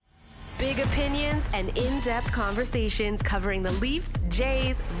 Big opinions and in-depth conversations covering the Leafs,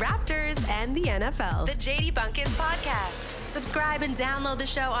 Jays, Raptors, and the NFL. The JD Bunkis Podcast. Subscribe and download the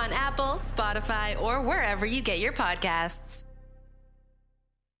show on Apple, Spotify, or wherever you get your podcasts.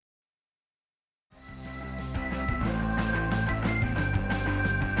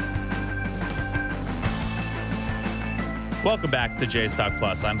 Welcome back to Jays Talk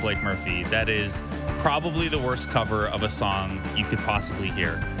Plus. I'm Blake Murphy. That is probably the worst cover of a song you could possibly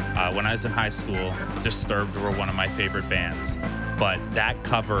hear. When I was in high school, Disturbed were one of my favorite bands. But that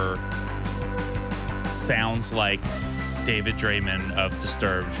cover sounds like David Draymond of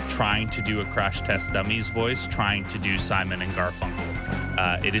Disturbed trying to do a Crash Test Dummies voice, trying to do Simon and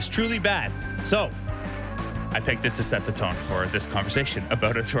Garfunkel. It is truly bad. So I picked it to set the tone for this conversation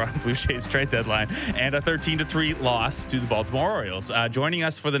about a Toronto Blue Jays trade deadline and a 13-3 loss to the Baltimore Orioles. Joining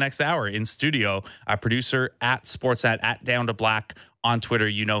us for the next hour in studio, our producer at Sportsnet at Down to Black on Twitter.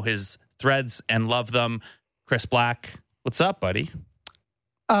 You know his threads and love them. Chris Black, what's up, buddy?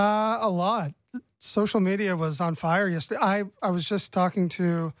 A lot. Social media was on fire yesterday. I was just talking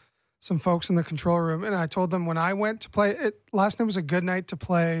to some folks in the control room, and I told them when I went to play it, last night was a good night to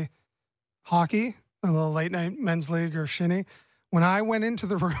play hockey. A little late night men's league or shinny. When I went into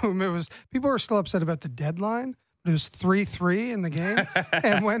the room, people were still upset about the deadline, but it was 3-3 in the game.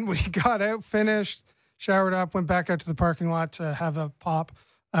 And when we got out, finished, showered up, went back out to the parking lot to have a pop,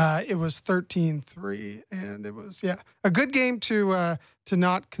 it was 13-3. And it was, a good game to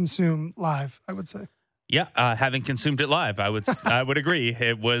not consume live, I would say. Yeah, having consumed it live, I would agree.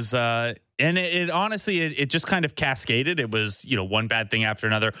 It was, and it honestly, it just kind of cascaded. It was, one bad thing after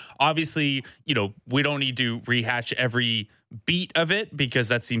another. Obviously, we don't need to rehash every beat of it because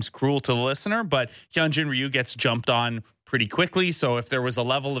that seems cruel to the listener. But Hyunjin Ryu gets jumped on pretty quickly. So if there was a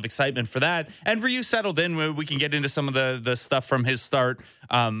level of excitement for that, and Ryu settled in, we can get into some of the stuff from his start.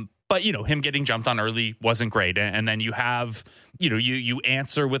 But, him getting jumped on early wasn't great. And then you have, you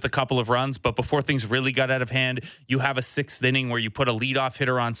answer with a couple of runs. But before things really got out of hand, you have a 6th inning where you put a leadoff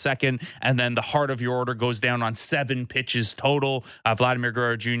hitter on second. And then the heart of your order goes down on 7 pitches total. Vladimir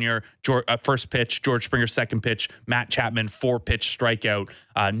Guerrero Jr., first pitch, George Springer, second pitch, Matt Chapman, 4-pitch strikeout.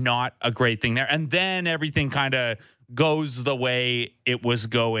 Not a great thing there. And then everything kind of goes the way it was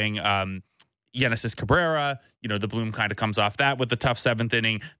going. Genesis Cabrera, the bloom kind of comes off that with the tough 7th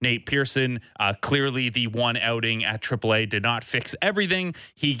inning. Nate Pearson, clearly the one outing at AAA did not fix everything.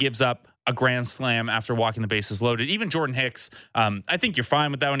 He gives up a grand slam after walking the bases loaded. Even Jordan Hicks, I think you're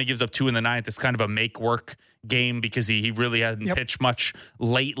fine with that when he gives up 2 in the 9th. It's kind of a make work game because he really hasn't pitched much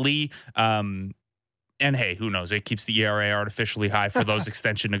lately. And hey, who knows? It keeps the ERA artificially high for those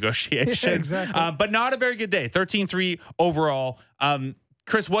extension negotiations. Yeah, exactly. But not a very good day. 13-3 overall.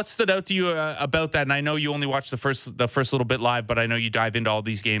 Chris, what stood out to you about that? And I know you only watched the first little bit live, but I know you dive into all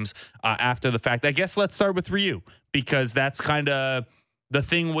these games after the fact. I guess let's start with Ryu because that's kind of the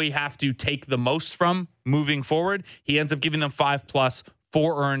thing we have to take the most from moving forward. He ends up giving them 5+,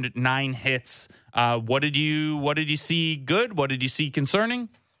 4 earned, 9 hits. What did you see good? What did you see concerning?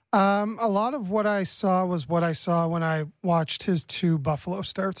 A lot of what I saw was what I saw when I watched his 2 Buffalo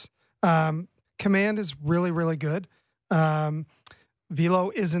starts. Command is really, really good.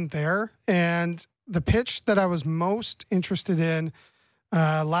 Velo isn't there. And the pitch that I was most interested in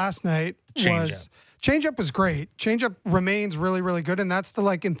last night was changeup was great. Changeup remains really, really good. And that's the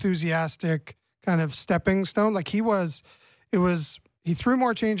enthusiastic kind of stepping stone. It was he threw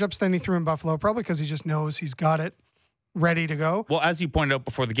more changeups than he threw in Buffalo, probably because he just knows he's got it ready to go. Well, as you pointed out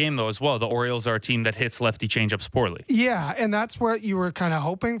before the game, though, as well, the Orioles are a team that hits lefty changeups poorly. Yeah, and that's what you were kind of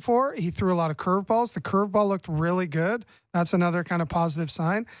hoping for. He threw a lot of curveballs. The curveball looked really good. That's another kind of positive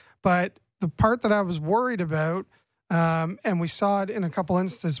sign. But the part that I was worried about, and we saw it in a couple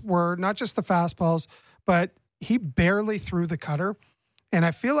instances, were not just the fastballs, but he barely threw the cutter. And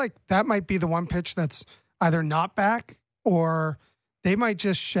I feel like that might be the one pitch that's either not back or they might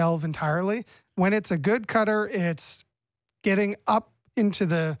just shelve entirely. When it's a good cutter, it's getting up into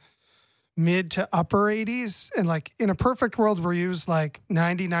the mid to upper 80s. And like in a perfect world, we're used like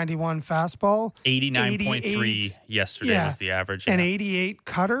 90, 91 fastball. 89.3 yesterday was the average. And 88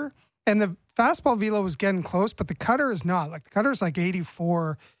 cutter. And the fastball velo was getting close, but the cutter is not. Like the cutter is like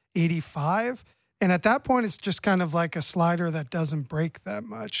 84, 85. And at that point, it's just kind of like a slider that doesn't break that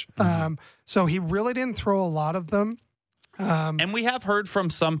much. So he really didn't throw a lot of them. And we have heard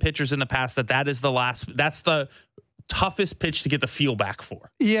from some pitchers in the past that's the toughest pitch to get the feel back for.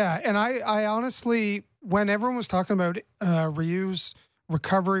 Yeah, and I honestly, when everyone was talking about Ryu's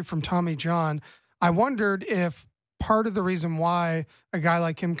recovery from Tommy John, I wondered if part of the reason why a guy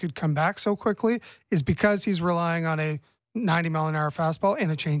like him could come back so quickly is because he's relying on a 90-mile-an-hour fastball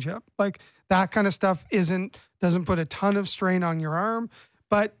and a changeup. Like that kind of stuff doesn't put a ton of strain on your arm,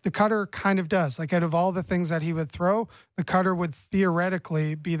 but the cutter kind of does. Like out of all the things that he would throw, the cutter would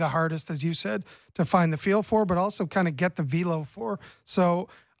theoretically be the hardest, as you said, to find the feel for, but also kind of get the velo for. So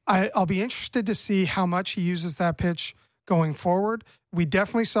I'll be interested to see how much he uses that pitch going forward. We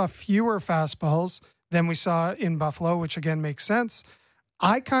definitely saw fewer fastballs than we saw in Buffalo, which again makes sense.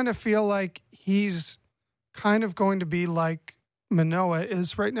 I kind of feel like he's kind of going to be like Manoah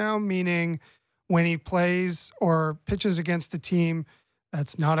is right now, meaning when he plays or pitches against a team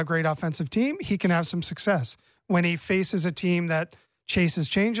that's not a great offensive team, he can have some success. When he faces a team that chases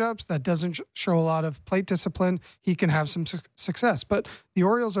changeups, that doesn't show a lot of plate discipline, he can have some success. But the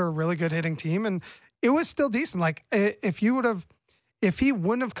Orioles are a really good hitting team, and it was still decent. Like if he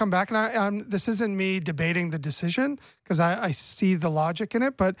wouldn't have come back, and this isn't me debating the decision because I see the logic in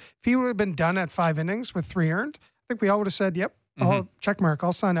it, but if he would have been done at 5 innings with 3 earned, I think we all would have said, yep, I'll check mark.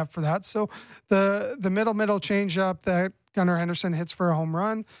 I'll sign up for that. So the middle changeup that Gunnar Henderson hits for a home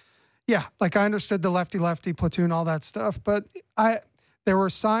run. Yeah, like I understood the lefty platoon, all that stuff, but there were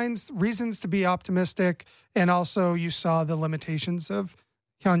reasons to be optimistic, and also you saw the limitations of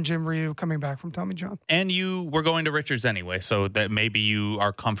Hyunjin Ryu coming back from Tommy John. And you were going to Richards anyway, so that maybe you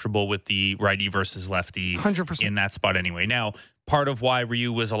are comfortable with the righty versus lefty 100%. In that spot anyway. Now, part of why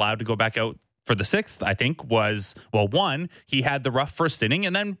Ryu was allowed to go back out for the 6th, I think, was, well, one, he had the rough first inning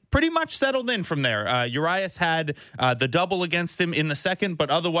and then pretty much settled in from there. Urias had the double against him in the 2nd,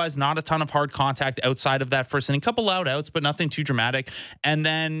 but otherwise not a ton of hard contact outside of that first inning. Couple loud outs, but nothing too dramatic. And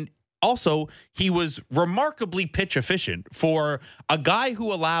then also, he was remarkably pitch efficient for a guy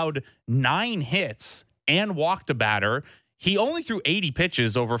who allowed 9 hits and walked a batter. He only threw 80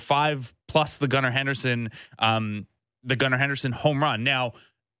 pitches over 5 plus the Gunnar Henderson home run. Now,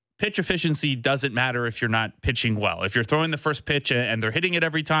 pitch efficiency doesn't matter if you're not pitching well. If you're throwing the first pitch and they're hitting it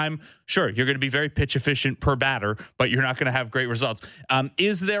every time, sure, you're going to be very pitch efficient per batter, but you're not going to have great results.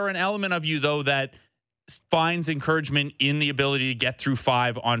 Is there an element of you, though, that finds encouragement in the ability to get through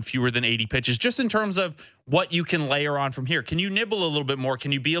 5 on fewer than 80 pitches, just in terms of what you can layer on from here? Can you nibble a little bit more?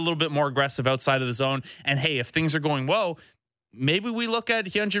 Can you be a little bit more aggressive outside of the zone? And hey, if things are going well, maybe we look at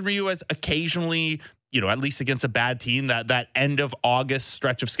Hyunjin Ryu as occasionally, at least against a bad team, that end of August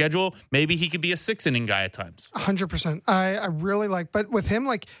stretch of schedule, maybe he could be a 6-inning guy at times. 100%. I really like, but with him,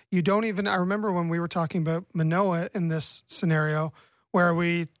 like I remember when we were talking about Manoah in this scenario where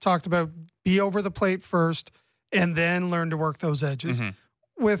we talked about be over the plate first and then learn to work those edges.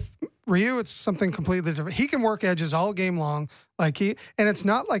 With Ryu, it's something completely different. He can work edges all game long. And it's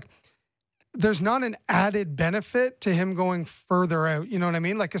not like there's not an added benefit to him going further out. You know what I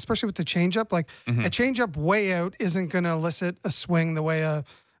mean? Like, especially with the changeup, like a changeup way out isn't going to elicit a swing the way a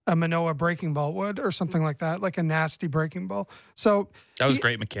Manoah breaking ball would, or something like that, like a nasty breaking ball. So that was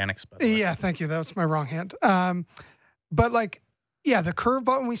great mechanics. By the way. Yeah, thank you. That was my wrong hand. But yeah, the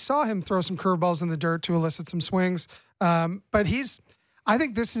curveball, and we saw him throw some curveballs in the dirt to elicit some swings. But I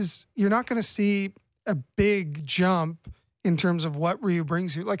think you're not going to see a big jump in terms of what Ryu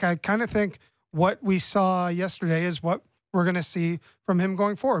brings you. Like, I kind of think what we saw yesterday is what we're going to see from him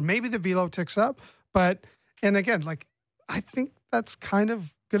going forward. Maybe the velo ticks up, and again, like, I think that's kind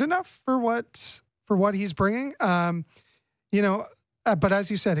of good enough for what he's bringing. But as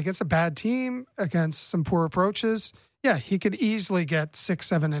you said, against a bad team, against some poor approaches, yeah, he could easily get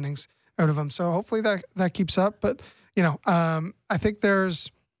 6-7 innings out of him. So hopefully that keeps up. But I think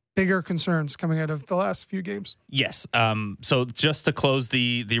there's bigger concerns coming out of the last few games. Yes. So just to close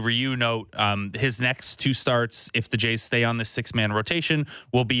the Ryu note, his next two starts, if the Jays stay on this 6-man rotation,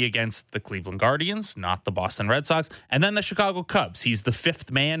 will be against the Cleveland Guardians, not the Boston Red Sox, and then the Chicago Cubs. He's the 5th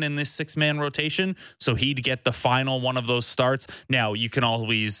man in this 6-man rotation, so he'd get the final one of those starts. Now, you can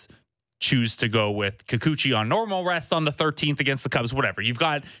always choose to go with Kikuchi on normal rest on the 13th against the Cubs, whatever. You've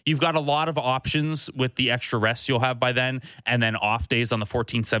got a lot of options with the extra rest you'll have by then, and then off days on the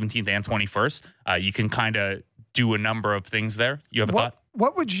 14th, 17th, and 21st. You can kind of do a number of things there. You have a thought?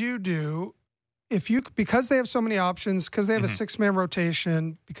 What would you do because they have so many options, because they have a 6-man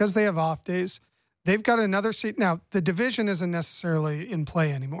rotation, because they have off days, they've got another seat. Now, the division isn't necessarily in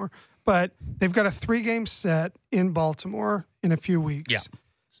play anymore, but they've got a 3-game set in Baltimore in a few weeks. Yeah.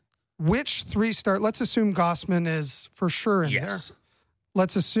 Which 3 start? Let's assume Gossman is for sure in there.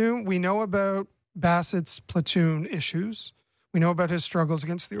 Let's assume we know about Bassett's platoon issues. We know about his struggles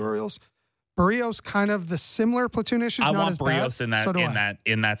against the Orioles. Barrios kind of the similar platoon issues. I not want as Barrios bad.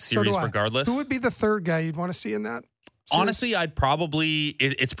 in that series regardless. Who would be the third guy you'd want to see in that series? Honestly,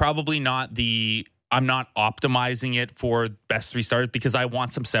 it's probably not I'm not optimizing it for best 3 starters because I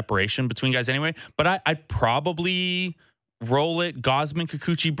want some separation between guys anyway. But I'd probably roll it Gausman,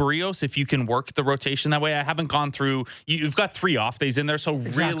 Kikuchi, Barrios if you can work the rotation that way. I haven't gone through. You've got 3 off days in there, so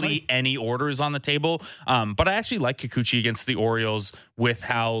really any order is on the table. But I actually like Kikuchi against the Orioles with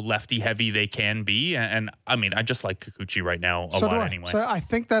how lefty heavy they can be, and I mean I just like Kikuchi right now a lot anyway. So I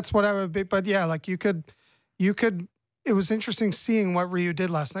think that's what I would be. But yeah, like you could. It was interesting seeing what Ryu did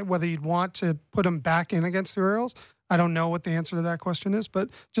last night. Whether you'd want to put him back in against the Orioles, I don't know what the answer to that question is, but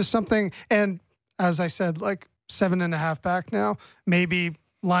just something. And as I said, like 7.5 back now, maybe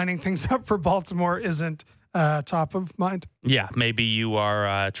lining things up for Baltimore isn't top of mind. Yeah, maybe you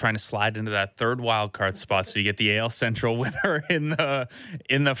are trying to slide into that third wild card spot so you get the AL Central winner in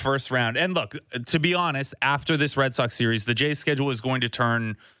the first round. And look, to be honest, after this Red Sox series, the Jays' schedule is going to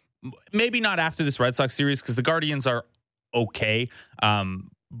turn. Maybe not after this Red Sox series because the Guardians are okay,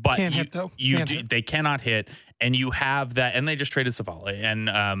 but they cannot hit, and you have that, and they just traded Savale,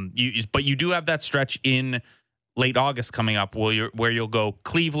 and you do have that stretch in late August coming up where you'll go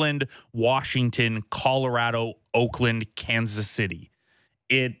Cleveland, Washington, Colorado, Oakland, Kansas City.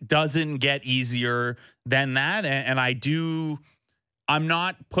 It doesn't get easier than that. And I'm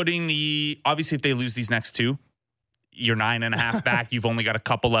not putting obviously if they lose these next 2, you're 9.5 back. You've only got a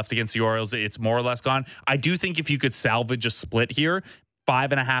couple left against the Orioles. It's more or less gone. I do think if you could salvage a split here,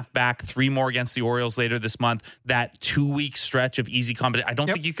 5.5 back, 3 more against the Orioles later this month, that 2-week stretch of easy competition, I don't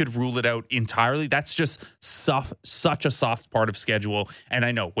think you could rule it out entirely. That's just such a soft part of schedule. And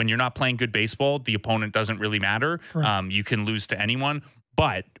I know when you're not playing good baseball, the opponent doesn't really matter. Right. You can lose to anyone.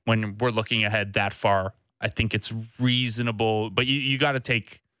 But when we're looking ahead that far, I think it's reasonable. But you got to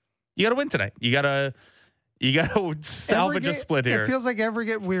win tonight. You got to salvage a split here. It feels like every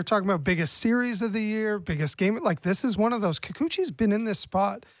game we were talking about biggest series of the year, biggest game. Like this is one of those. Kikuchi's been in this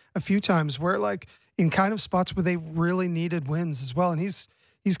spot a few times where like in kind of spots where they really needed wins as well. And he's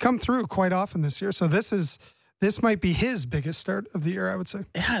come through quite often this year. So this might be his biggest start of the year, I would say.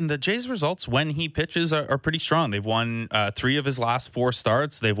 Yeah, and the Jays' results when he pitches are pretty strong. They've won 3 of his last 4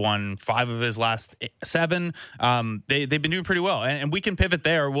 starts. They've won 5 of his last 7. They've been doing pretty well, and we can pivot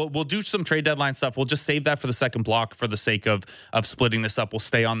there. We'll do some trade deadline stuff. We'll just save that for the second block for the sake of splitting this up. We'll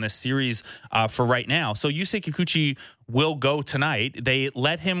stay on this series for right now. So Yusei Kikuchi will go tonight. They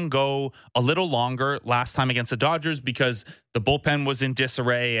let him go a little longer last time against the Dodgers because the bullpen was in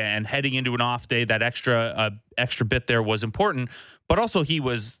disarray, and heading into an off day, that extra bit there was important. But also he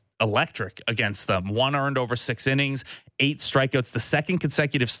was electric against them. 1 earned over 6 innings, 8 strikeouts. The second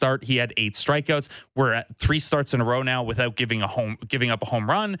consecutive start, he had 8 strikeouts. We're at 3 starts in a row now without giving up a home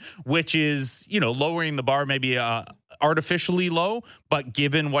run, which is, lowering the bar maybe artificially low, but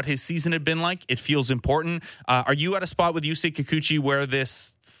given what his season had been like, it feels important. Are you at a spot with Yusei Kikuchi where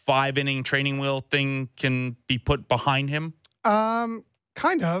this 5-inning training wheel thing can be put behind him?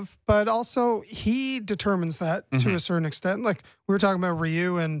 Kind of, but also he determines that to a certain extent. Like we were talking about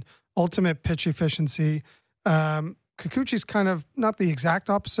Ryu and ultimate pitch efficiency. Kikuchi's kind of not the exact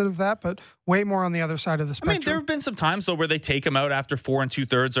opposite of that, but way more on the other side of the spectrum. I mean, there have been some times though where they take him out after 4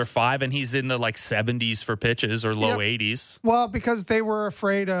 2/3 or 5, and he's in the 70s for pitches or low 80s. Well, because they were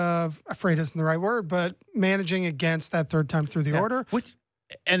afraid isn't the right word, but managing against that third time through the order.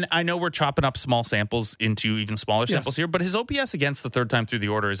 And I know we're chopping up small samples into even smaller samples here, but his OPS against the third time through the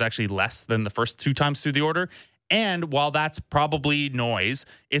order is actually less than the first 2 times through the order. And while that's probably noise,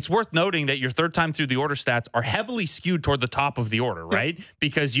 it's worth noting that your third time through the order stats are heavily skewed toward the top of the order, right?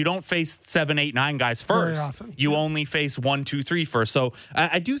 Because you don't face 7, 8, 9 guys first. Very often. You only face 1, 2, 3 first. So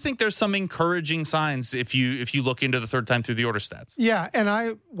I do think there's some encouraging signs if you look into the third time through the order stats. Yeah,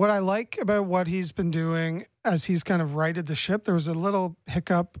 and what I like about what he's been doing as he's kind of righted the ship, there was a little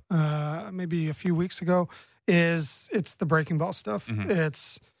hiccup maybe a few weeks ago, it's the breaking ball stuff. Mm-hmm.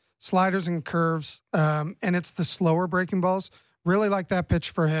 It's sliders and curves, and it's the slower breaking balls. Really like that pitch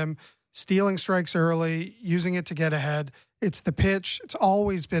for him. Stealing strikes early, using it to get ahead. It's the pitch. It's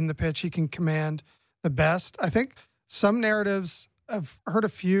always been the pitch he can command the best. I think some narratives, I've heard a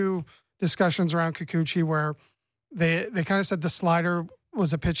few discussions around Kikuchi where they kind of said the slider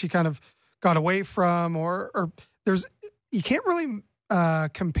was a pitch he kind of got away from, or you can't really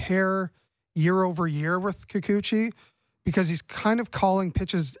compare year over year with Kikuchi because he's kind of calling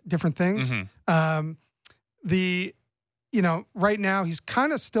pitches different things. Mm-hmm. Right now he's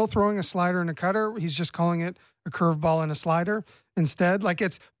kind of still throwing a slider and a cutter. He's just calling it a curveball and a slider instead.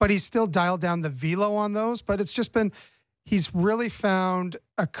 But he's still dialed down the velo on those. But it's just been, he's really found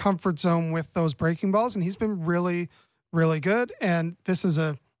a comfort zone with those breaking balls, and he's been really, really good. And this is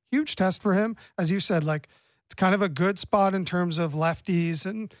a huge test for him. As you said, it's kind of a good spot in terms of lefties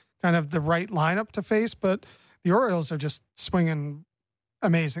and kind of the right lineup to face. But the Orioles are just swinging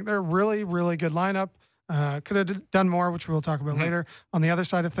amazing. They're a really, really good lineup. Could have done more, which we'll talk about later on the other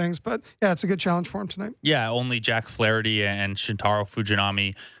side of things. But yeah, it's a good challenge for him tonight. Yeah, only Jack Flaherty and Shintaro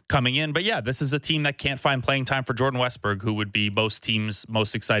Fujinami coming in. But yeah, this is a team that can't find playing time for Jordan Westberg, who would be most teams'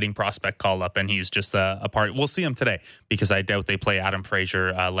 most exciting prospect call up. And he's just a part. We'll see him today because I doubt they play Adam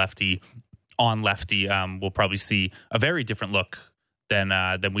Frazier lefty on lefty. We'll probably see a very different look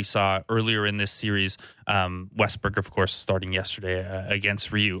than we saw earlier in this series. Westberg, of course, starting yesterday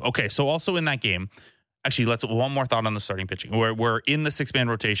against Ryu. Okay, so also in that game, actually, one more thought on the starting pitching. We're in the 6-man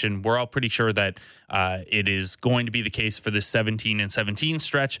rotation. We're all pretty sure that it is going to be the case for this 17-17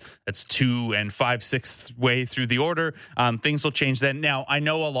 stretch. That's 2 5/6 way through the order. Things will change then. Now, I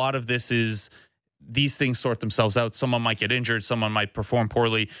know a lot of this is these things sort themselves out. Someone might get injured. Someone might perform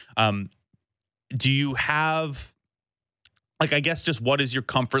poorly. Do you have, I guess, just what is your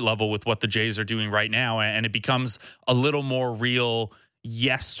comfort level with what the Jays are doing right now? And it becomes a little more real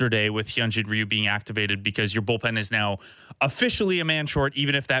yesterday with Hyunjin Ryu being activated because your bullpen is now officially a man short,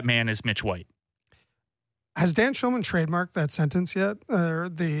 even if that man is Mitch White. Has Dan Shulman trademarked that sentence yet? Or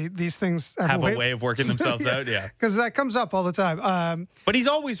these things have a way of working themselves out? Yeah. Because that comes up all the time. But he's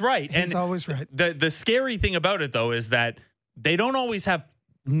always right. He's always right. The scary thing about it, though, is that they don't always have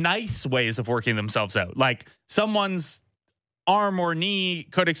nice ways of working themselves out. Like someone's arm or knee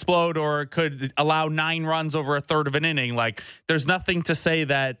could explode or could allow 9 runs over a third of an inning. There's nothing to say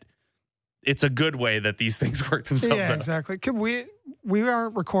that it's a good way that these things work themselves out. Yeah, exactly. We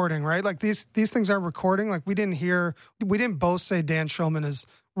aren't recording, right? These things aren't recording. We didn't both say Dan Shulman is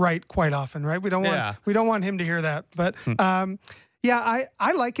right quite often, right? We don't want him to hear that. But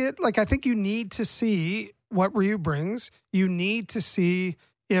I like it. I think you need to see what Ryu brings. You need to see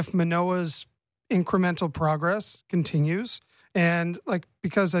if Manoah's incremental progress continues. And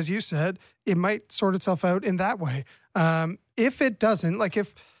because as you said, it might sort itself out in that way. If it doesn't,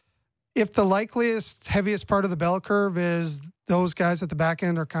 if the likeliest, heaviest part of the bell curve is those guys at the back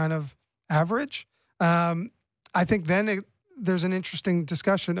end are kind of average, I think then there's an interesting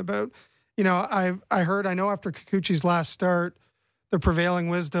discussion about, I know after Kikuchi's last start, the prevailing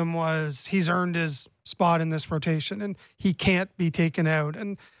wisdom was he's earned his spot in this rotation and he can't be taken out.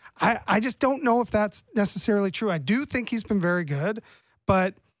 And I just don't know if that's necessarily true. I do think he's been very good,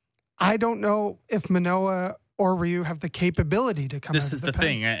 but I don't know if Manoah or Ryu have the capability to come. This is the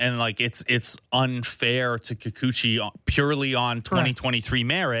thing, and it's unfair to Kikuchi purely on 2023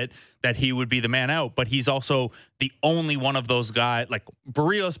 merit that he would be the man out, but he's also the only one of those guys.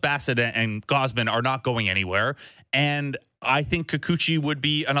 Barrios, Bassett, and Gausman are not going anywhere, and I think Kikuchi would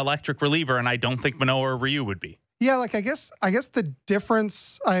be an electric reliever, and I don't think Manoah or Ryu would be. Yeah, I guess the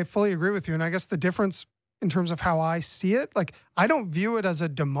difference, I fully agree with you. And I guess the difference in terms of how I see it, I don't view it as a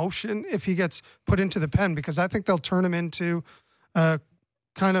demotion if he gets put into the pen, because I think they'll turn him into a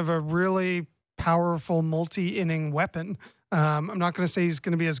kind of a really powerful multi-inning weapon. I'm not going to say he's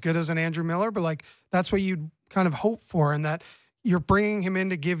going to be as good as an Andrew Miller, but that's what you'd kind of hope for. And that you're bringing him in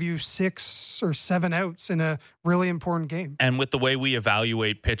to give you 6 or 7 outs in a really important game. And with the way we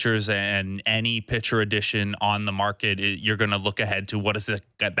evaluate pitchers and any pitcher addition on the market, you're going to look ahead to what does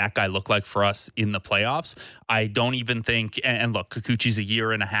that guy look like for us in the playoffs. I don't even think, and look, Kikuchi's a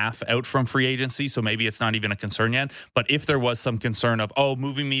year and a half out from free agency, so maybe it's not even a concern yet. But if there was some concern of,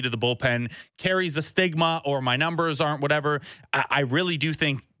 moving me to the bullpen carries a stigma or my numbers aren't whatever, I really do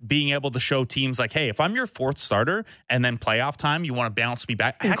think being able to show teams like, hey, if I'm your 4th starter and then playoff time, you want to bounce me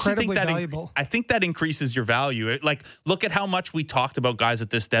back. Incredibly valuable. I think that increases your value. Look at how much we talked about guys at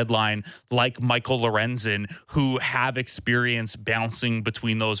this deadline, like Michael Lorenzen, who have experience bouncing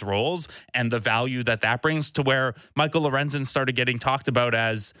between those roles and the value that brings, to where Michael Lorenzen started getting talked about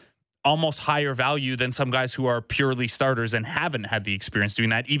as almost higher value than some guys who are purely starters and haven't had the experience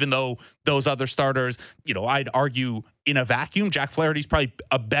doing that, even though those other starters, I'd argue in a vacuum, Jack Flaherty's probably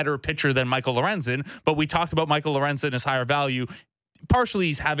a better pitcher than Michael Lorenzen, but we talked about Michael Lorenzen as higher value. Partially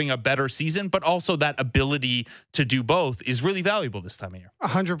he's having a better season, but also that ability to do both is really valuable this time of year.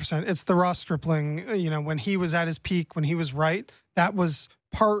 100%. It's the Ross Stripling, when he was at his peak, when he was right, that was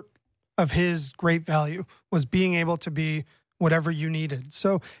part of his great value, was being able to be whatever you needed.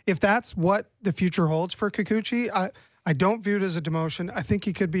 So if that's what the future holds for Kikuchi, I don't view it as a demotion. I think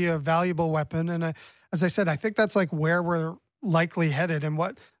he could be a valuable weapon. And as I said, I think that's like where we're likely headed and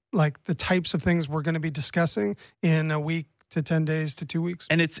what like the types of things we're going to be discussing in a week to 10 days to 2 weeks.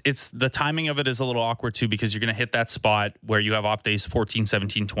 And it's the timing of it is a little awkward too, because you're going to hit that spot where you have off days 14,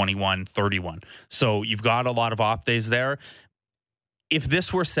 17, 21, 31. So you've got a lot of off days there. If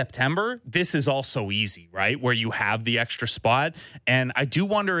this were September, this is also easy, right? Where you have the extra spot. And I do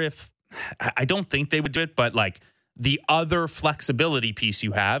wonder if, I don't think they would do it, but like the other flexibility piece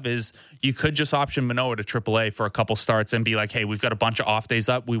you have is you could just option Manoah to AAA for a couple starts and be like, hey, we've got a bunch of off days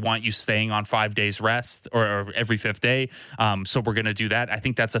up. We want you staying on 5 days rest or every 5th day. So we're going to do that. I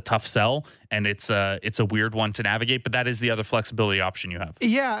think that's a tough sell, and it's a weird one to navigate, but that is the other flexibility option you have.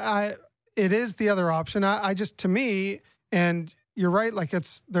 Yeah, it is the other option. I just, to me, and you're right, like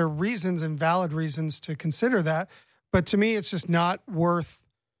there are reasons and valid reasons to consider that. But to me, it's just not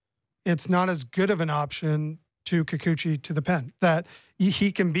it's not as good of an option to Kikuchi to the pen, that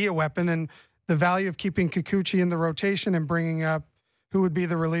he can be a weapon, and the value of keeping Kikuchi in the rotation and bringing up who would be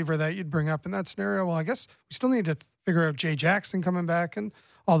the reliever that you'd bring up in that scenario. Well, I guess we still need to figure out Jay Jackson coming back and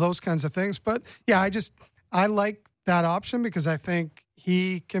all those kinds of things. But yeah, I like that option because I think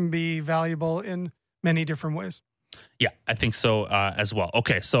he can be valuable in many different ways. Yeah, I think so as well.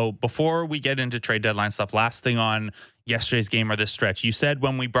 Okay, so before we get into trade deadline stuff, last thing on yesterday's game or this stretch, you said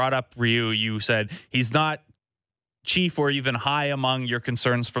when we brought up Ryu, you said he's not chief or even high among your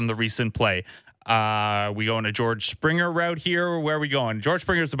concerns from the recent play. We going to George Springer route here, or where are we going? George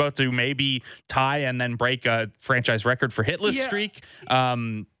Springer's about to maybe tie and then break a franchise record for hitless streak.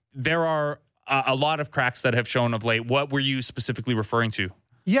 There are a lot of cracks that have shown of late. What were you specifically referring to?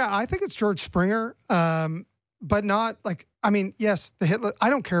 Yeah, I think it's George Springer. But not like, I mean, yes, the hitless,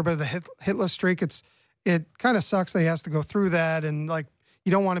 I don't care about the hitless streak. It kind of sucks that he has to go through that. And like,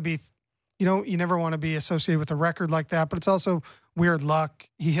 you don't want to be, you never want to be associated with a record like that, but it's also weird luck.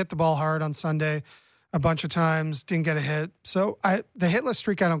 He hit the ball hard on Sunday a bunch of times, didn't get a hit. So the hitless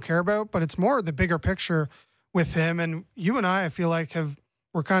streak I don't care about, but it's more the bigger picture with him. And you and I feel like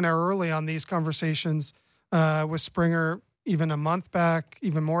we're kind of early on these conversations with Springer. Even a month back,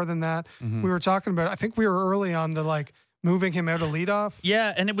 even more than that. Mm-hmm. We were talking about, I think we were early on the like moving him out of leadoff.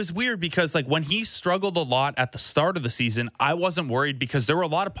 Yeah, and it was weird because like when he struggled a lot at the start of the season, I wasn't worried because there were a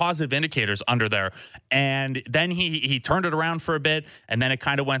lot of positive indicators under there. And then he turned it around for a bit, and then it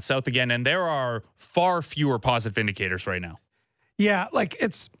kind of went south again. And there are far fewer positive indicators right now. Yeah, like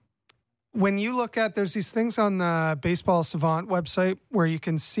it's when you look at, there's these things on the Baseball Savant website where you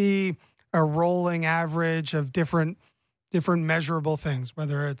can see a rolling average of different measurable things,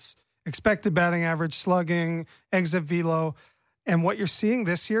 whether it's expected batting average, slugging, exit velo. And what you're seeing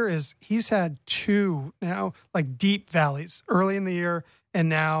this year is he's had 2 now, like deep valleys early in the year, and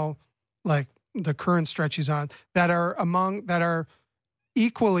now like the current stretch he's on that are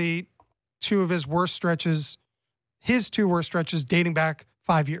equally 2 of his worst stretches, his 2 worst stretches dating back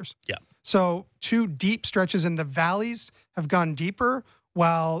 5 years. Yeah. So 2 deep stretches, and the valleys have gone deeper,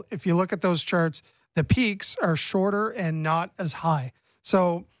 while if you look at those charts, the peaks are shorter and not as high.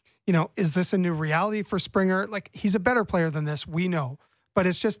 So, is this a new reality for Springer? Like, he's a better player than this, we know. But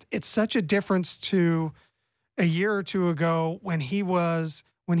it's such a difference to a year or 2 ago when he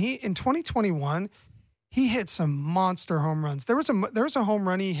in 2021, he hit some monster home runs. There was a home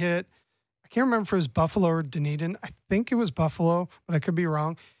run he hit. I can't remember if it was Buffalo or Dunedin. I think it was Buffalo, but I could be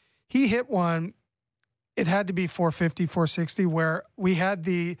wrong. He hit one it had to be 450, 460, where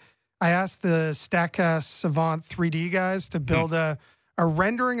I asked the StatCast Savant 3D guys to build a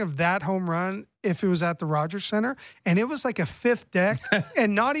rendering of that home run if it was at the Rogers Center. And it was like a fifth deck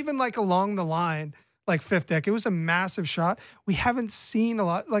and not even like along the line, like fifth deck. It was a massive shot. We haven't seen a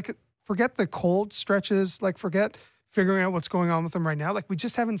lot, like forget the cold stretches, like forget figuring out what's going on with them right now. Like we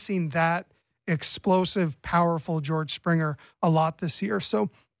just haven't seen that explosive, powerful George Springer a lot this year.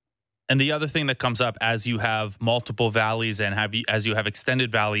 So, and the other thing that comes up as you have multiple valleys and as you have extended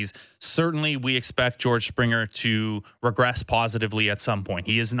valleys, certainly we expect George Springer to regress positively at some point.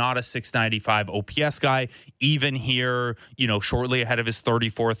 He is not a 695 OPS guy, even here, shortly ahead of his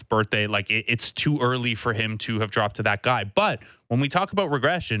 34th birthday. Like it's too early for him to have dropped to that guy. But when we talk about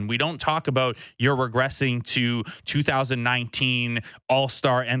regression, we don't talk about you're regressing to 2019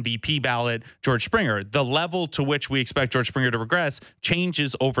 All-Star MVP ballot George Springer. The level to which we expect George Springer to regress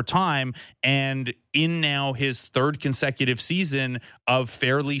changes over time. And in now his third consecutive season of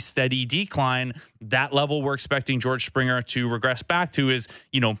fairly steady decline, that level we're expecting George Springer to regress back to is,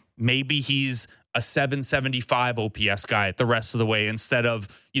 maybe he's a 775 OPS guy the rest of the way instead of,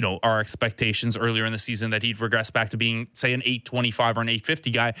 our expectations earlier in the season that he'd regress back to being, say, an 825 or an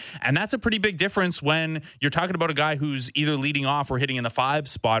 850 guy. And that's a pretty big difference when you're talking about a guy who's either leading off or hitting in the 5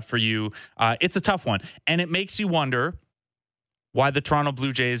 spot for you. It's a tough one. And it makes you wonder why the Toronto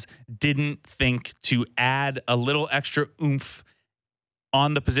Blue Jays didn't think to add a little extra oomph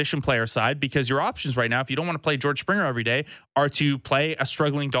on the position player side, because your options right now, if you don't want to play George Springer every day, are to play a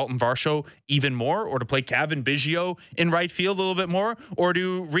struggling Dalton Varsho even more, or to play Cavan Biggio in right field a little bit more, or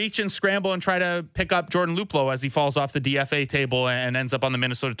to reach and scramble and try to pick up Jordan Luplow as he falls off the DFA table and ends up on the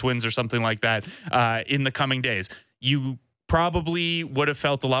Minnesota Twins or something like that in the coming days. You probably would have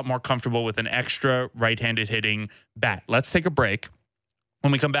felt a lot more comfortable with an extra right-handed hitting bat. Let's take a break.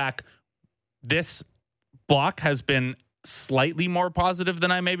 When we come back, this block has been slightly more positive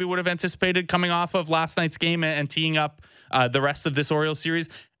than I maybe would have anticipated coming off of last night's game and teeing up the rest of this Orioles series.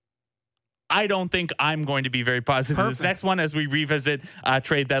 I don't think I'm going to be very positive this next one as we revisit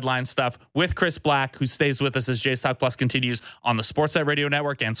trade deadline stuff with Chris Black, who stays with us as Jays Talk Plus continues on the Sportsnet Radio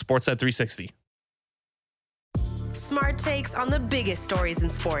Network and Sportsnet 360. Smart takes on the biggest stories in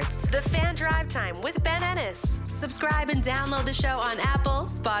sports. The Fan Drive Time with Ben Ennis. Subscribe and download the show on Apple,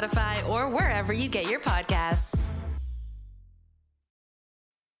 Spotify, or wherever you get your podcasts.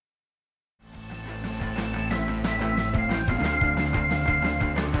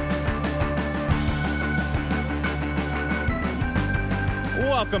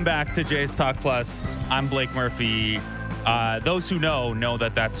 Welcome back to Jays Talk Plus. I'm Blake Murphy. Those who know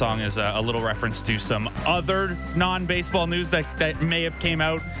that song is a little reference to some other non-baseball news that may have came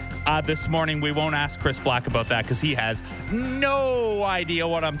out this morning. We won't ask Chris Black about that because he has no idea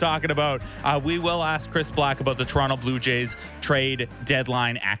what I'm talking about. We will ask Chris Black about the Toronto Blue Jays trade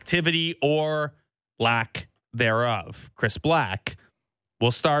deadline activity or lack thereof. Chris Black,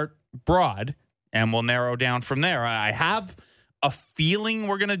 we'll start broad and we'll narrow down from there. I have a feeling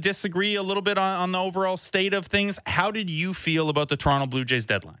we're going to disagree a little bit on the overall state of things. How did you feel about the Toronto Blue Jays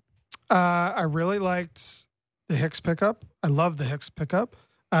deadline? I really liked the Hicks pickup. I love the Hicks pickup.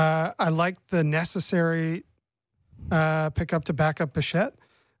 I liked the necessary pickup to back up Bichette.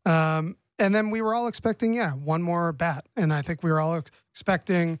 And then we were all expecting, one more bat. And I think we were all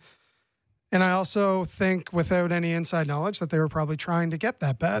expecting, and I also think without any inside knowledge that they were probably trying to get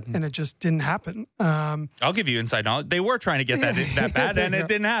that bat, and it just didn't happen. I'll give you inside knowledge. They were trying to get that bat, and it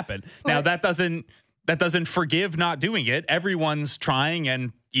didn't happen. Now that doesn't forgive not doing it. Everyone's trying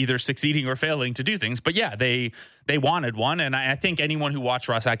and either succeeding or failing to do things. But yeah, they wanted one, and I think anyone who watched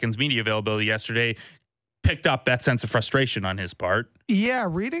Ross Atkins' media availability yesterday picked up that sense of frustration on his part. Yeah,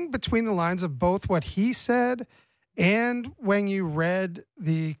 reading between the lines of both what he said and when you read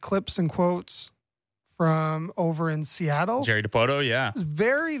the clips and quotes from over in Seattle, Jerry Dipoto, yeah,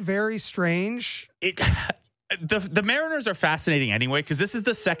 very, very strange. The Mariners are fascinating anyway, because this is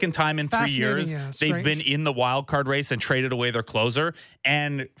the second time in 3 years they've been in the wild card race and traded away their closer.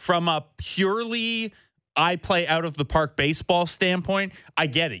 And from a purely I play out of the park baseball standpoint, I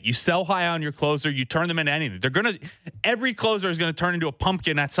get it. You sell high on your closer, you turn them into anything. Every closer is going to turn into a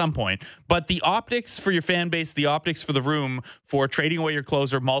pumpkin at some point. But the optics for your fan base, the optics for the room for trading away your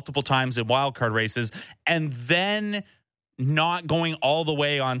closer multiple times in wild card races, and then not going all the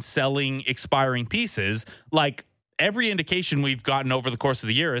way on selling expiring pieces, like every indication we've gotten over the course of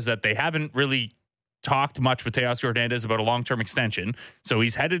the year is that they haven't really talked much with Teoscar Hernandez about a long-term extension. So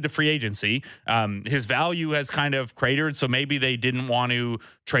he's headed to free agency. His value has kind of cratered, so maybe they didn't want to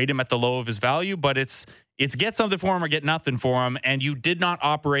trade him at the low of his value, but it's get something for him or get nothing for him. And you did not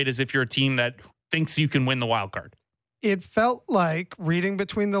operate as if you're a team that thinks you can win the wild card. It felt like, reading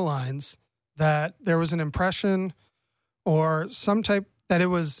between the lines, that there was an impression or some type that it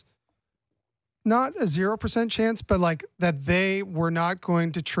was not a 0% chance, but like that they were not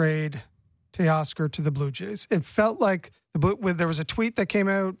going to trade Teoscar to the Blue Jays. It felt like there was a tweet that came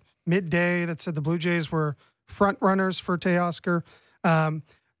out midday that said the Blue Jays were front runners for Teoscar.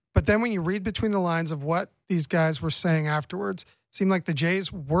 But then when you read between the lines of what these guys were saying afterwards, it seemed like the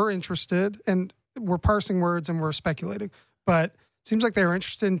Jays were interested, and we're parsing words and we're speculating, but it seems like they were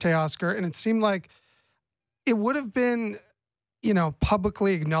interested in Teoscar, and it seemed like it would have been,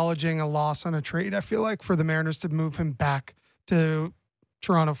 publicly acknowledging a loss on a trade, I feel like, for the Mariners to move him back to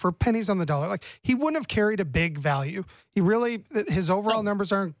Toronto for pennies on the dollar. Like, he wouldn't have carried a big value. His overall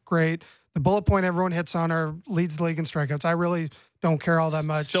numbers aren't great. The bullet point everyone hits on leads the league in strikeouts. I really don't care all that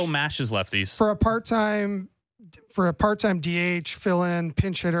much. Still mashes lefties. For a part-time DH, fill-in,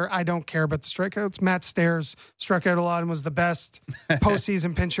 pinch hitter, I don't care about the strikeouts. Matt Stairs struck out a lot and was the best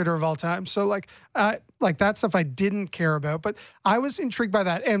postseason pinch hitter of all time. So, like that stuff I didn't care about. But I was intrigued by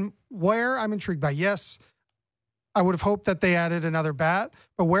that. And where I'm intrigued by, yes, I would have hoped that they added another bat.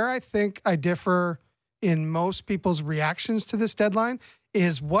 But where I think I differ in most people's reactions to this deadline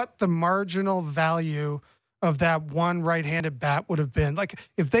is what the marginal value of that one right-handed bat would have been. Like,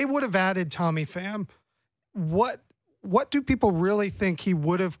 if they would have added Tommy Pham, what do people really think he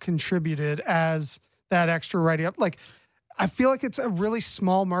would have contributed as that extra righty up? Like, I feel like it's a really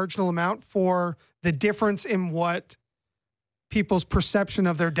small marginal amount for the difference in what people's perception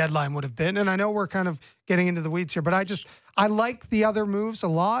of their deadline would have been. And I know we're kind of getting into the weeds here, but I like the other moves a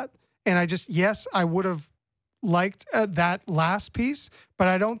lot. And I would have liked that last piece, but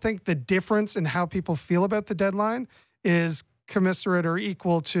I don't think the difference in how people feel about the deadline is commensurate or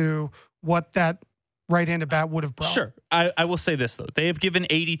equal to what that right-handed bat would have brought. Sure. I will say this, though. They have given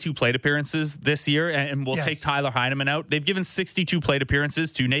 82 plate appearances this year, and we'll take Tyler Heineman out. They've given 62 plate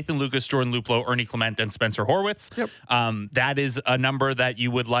appearances to Nathan Lucas, Jordan Luplow, Ernie Clement, and Spencer Horwitz. Yep. That is a number that you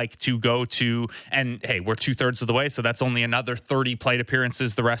would like to go to. And, hey, we're 2/3 of the way, so that's only another 30 plate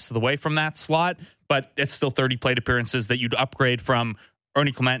appearances the rest of the way from that slot. But it's still 30 plate appearances that you'd upgrade from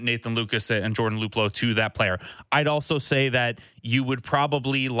Ernie Clement, Nathan Lucas, and Jordan Luplow to that player. I'd also say that you would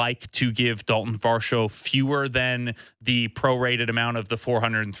probably like to give Dalton Varsho fewer than the prorated amount of the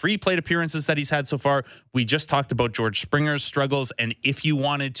 403 plate appearances that he's had so far. We just talked about George Springer's struggles, and if you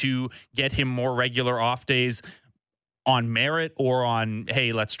wanted to get him more regular off days on merit or on,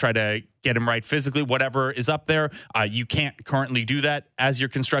 hey, let's try to get him right physically, whatever is up there, you can't currently do that as you're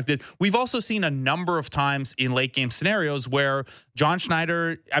constructed. We've also seen a number of times in late game scenarios where John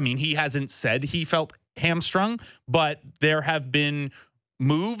Schneider, he hasn't said he felt hamstrung, but there have been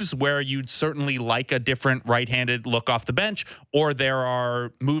moves where you'd certainly like a different right-handed look off the bench, or there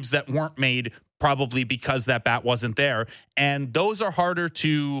are moves that weren't made probably because that bat wasn't there. And those are harder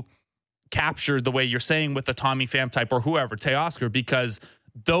to capture the way you're saying with the Tommy Pham type or whoever, Teoscar, because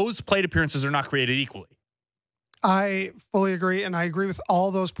those plate appearances are not created equally. I fully agree, and I agree with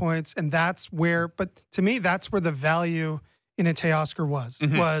all those points, and but to me, that's where the value in a Teoscar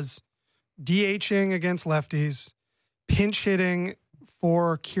was DHing against lefties, pinch hitting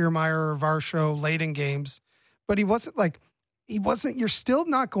for Kiermaier or Varsho late in games, but he wasn't, you're still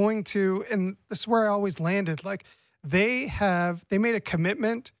not going to, and this is where I always landed, like, they made a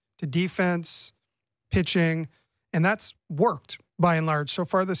commitment to defense, pitching, and that's worked by and large so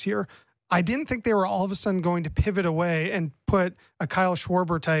far this year. I didn't think they were all of a sudden going to pivot away and put a Kyle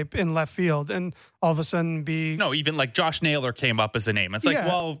Schwarber type in left field and all of a sudden be... No, even like Josh Naylor came up as a name. It's like,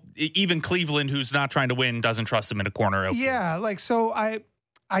 well, even Cleveland, who's not trying to win, doesn't trust him in a corner outfield. Yeah, so I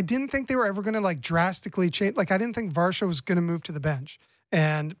didn't think they were ever going to drastically change. I didn't think Varsho was going to move to the bench.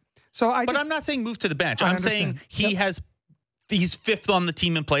 And so But I'm not saying move to the bench. I'm saying he's fifth on the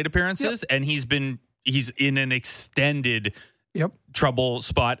team in plate appearances, and he's in an extended trouble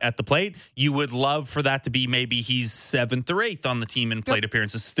spot at the plate. You would love for that to be maybe he's 7th or 8th on the team in plate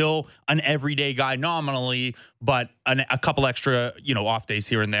appearances. Still an everyday guy nominally, but a couple extra, off days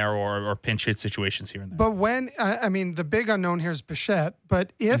here and there or pinch hit situations here and there. But when, the big unknown here is Bichette,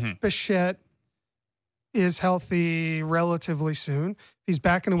 but if Bichette is healthy relatively soon, he's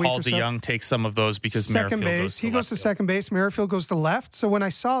back in a week Paul or so. DeYoung takes some of those because second Merrifield base. He goes to second base. Merrifield goes to left. So when I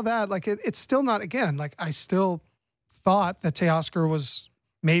saw that, it's still not, again, I still thought that Teoscar was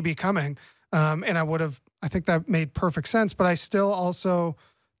maybe coming. And I think that made perfect sense. But I still also,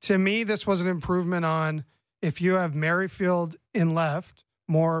 to me, this was an improvement on if you have Merrifield in left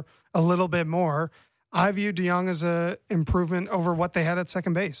a little bit more. I view DeJong as a improvement over what they had at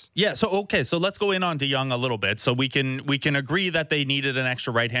second base. Yeah. So let's go in on DeJong a little bit. So we can agree that they needed an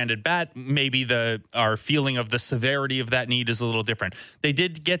extra right-handed bat. Maybe our feeling of the severity of that need is a little different. They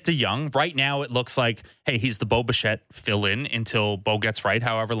did get DeJong. Right now, it looks like, hey, he's the Bo Bichette fill-in until Bo gets right,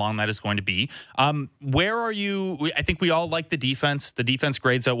 however long that is going to be. Where are you? I think we all like the defense. The defense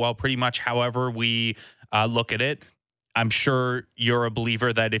grades out well pretty much however we look at it. I'm sure you're a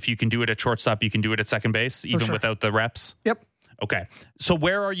believer that if you can do it at shortstop, you can do it at second base, even without the reps. Yep. Okay. So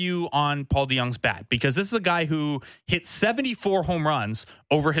where are you on Paul DeJong's bat? Because this is a guy who hit 74 home runs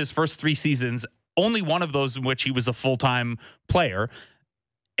over his first 3 seasons, only one of those in which he was a full-time player.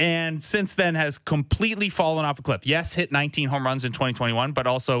 And since then has completely fallen off a cliff. Yes, hit 19 home runs in 2021, but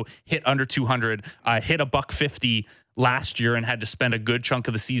also hit under 200, hit a $150 last year and had to spend a good chunk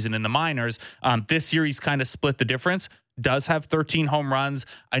of the season in the minors. This year, he's kind of split the difference. Does have 13 home runs.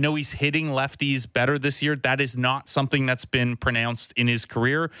 I know he's hitting lefties better this year. That is not something that's been pronounced in his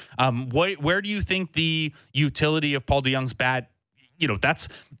career. Where do you think the utility of Paul DeJong's bat,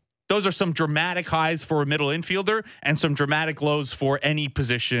 those are some dramatic highs for a middle infielder and some dramatic lows for any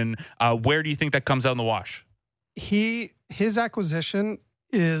position. Where do you think that comes out in the wash? His acquisition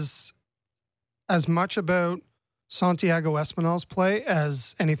is as much about Santiago Espinal's play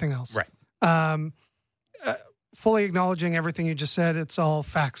as anything else. Right. Fully acknowledging everything you just said, it's all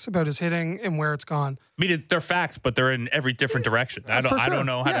facts about his hitting and where it's gone. I mean, they're facts, but they're in every different direction. I don't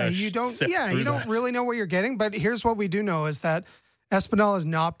know how to. You don't really know what you're getting. But here's what we do know is that Espinal has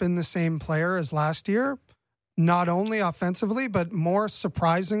not been the same player as last year, not only offensively but more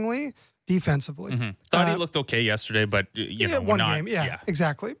surprisingly defensively. Mm-hmm. Thought he looked okay yesterday, but one game. Yeah,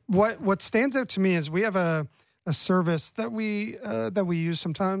 exactly. What stands out to me is we have a service that we use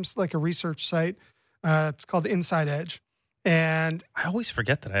sometimes, like a research site. It's called Inside Edge. And I always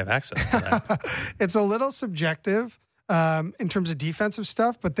forget that I have access to that. It's a little subjective in terms of defensive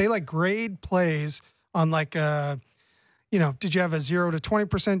stuff, but they grade plays on did you have a 0 to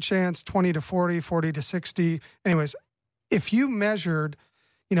 20% chance, 20 to 40, 40 to 60? Anyways, if you measured,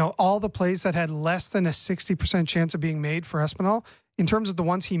 all the plays that had less than a 60% chance of being made for Espinal, in terms of the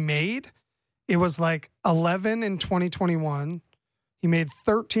ones he made, it was 11 in 2021. He made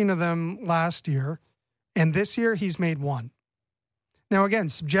 13 of them last year. And this year he's made 1. Now, again,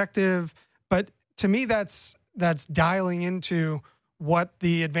 subjective, but to me, that's dialing into what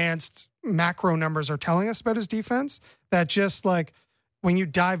the advanced macro numbers are telling us about his defense. That just when you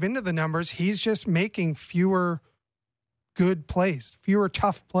dive into the numbers, he's just making fewer good plays, fewer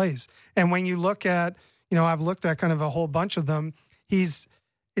tough plays. And when you look at, I've looked at kind of a whole bunch of them, it's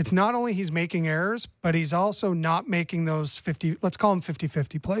not only he's making errors, but he's also not making those 50, let's call them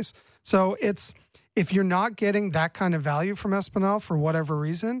 50-50 plays. So if you're not getting that kind of value from Espinal for whatever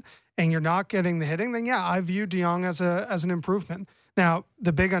reason, and you're not getting the hitting, then I view DeJong as an improvement. Now,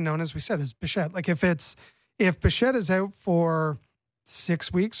 the big unknown, as we said, is Bichette. If Bichette is out for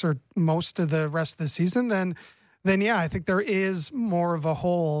 6 weeks or most of the rest of the season, then I think there is more of a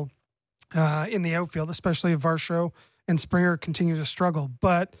hole in the outfield, especially if Varsho and Springer continue to struggle.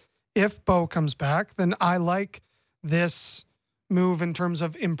 But if Bo comes back, then I like this move in terms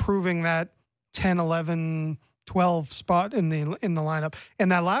of improving that 10, 11, 12 spot in the lineup.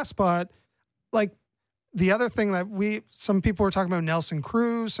 And that last spot, the other thing that some people were talking about Nelson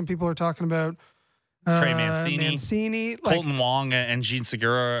Cruz, some people are talking about Trey Mancini. Colton Wong and Jean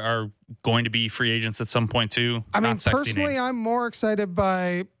Segura are going to be free agents at some point too. I mean, personally, I'm more excited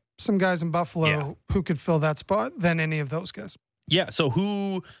by some guys in Buffalo who could fill that spot than any of those guys. Yeah.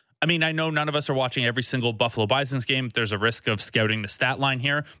 So I know none of us are watching every single Buffalo Bisons game. There's a risk of scouting the stat line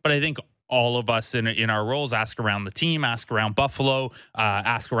here, but I think all of us in our roles ask around the team, ask around Buffalo,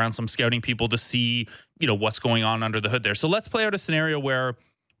 ask around some scouting people to see, what's going on under the hood there. So let's play out a scenario where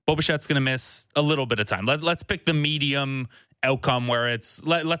Bo Bichette's going to miss a little bit of time. Let's pick the medium outcome where it's,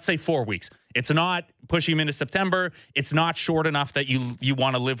 let's say 4 weeks. It's not pushing him into September. It's not short enough that you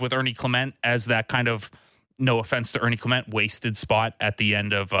want to live with Ernie Clement as that kind of, no offense to Ernie Clement, wasted spot at the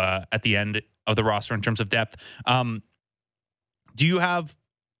end of the roster in terms of depth. Do you have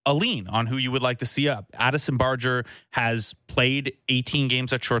a lean on who you would like to see up? Addison Barger has played 18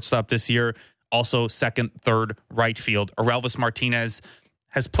 games at shortstop this year, also second, third, right field. Orelvis Martinez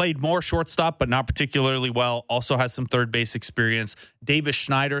has played more shortstop, but not particularly well. Also has some third base experience. Davis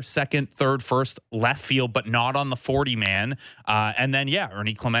Schneider, second, third, first, left field, but not on the 40-man. And then,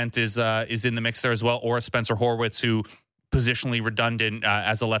 Ernie Clement is in the mix there as well, or Spencer Horwitz, who positionally redundant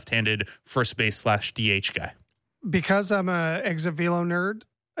as a left-handed first base / DH guy. Because I'm a exit velo nerd,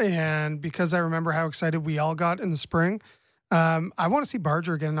 and because I remember how excited we all got in the spring, I want to see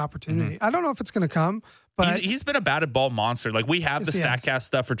Barger get an opportunity. I don't know if it's going to come, but he's been a batted ball monster. Like, we have the StatCast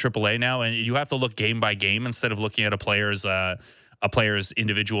stuff for AAA now, and you have to look game by game instead of looking at a player's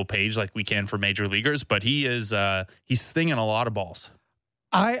individual page like we can for major leaguers. But he's stinging a lot of balls.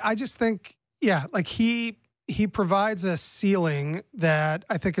 I just think, like he provides a ceiling that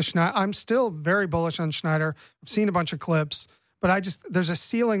I think I'm still very bullish on Schneider. I've seen a bunch of clips, but there's a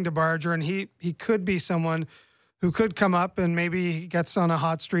ceiling to Barger, and he could be someone who could come up and maybe he gets on a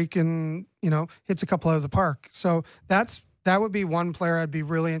hot streak and, hits a couple out of the park. So that would be one player I'd be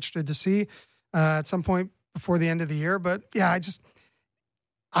really interested to see at some point before the end of the year. But I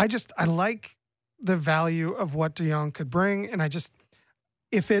like the value of what DeJong could bring. And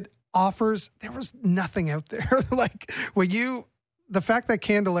if it offers, there was nothing out there. Like the fact that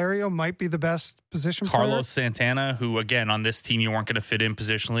Candelario might be the best position player. Carlos Santana, who again on this team you weren't going to fit in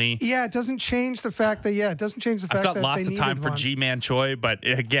positionally. Yeah, it doesn't change the fact that I've got lots of time for G-Man Choi, but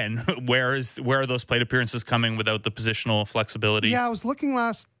again, where are those plate appearances coming without the positional flexibility? Yeah, I was looking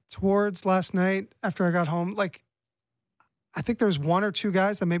towards last night after I got home. Like, I think there's one or two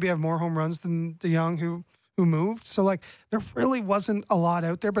guys that maybe have more home runs than DeJong who moved. So like there really wasn't a lot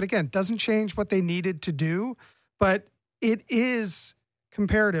out there. But again, doesn't change what they needed to do. But it is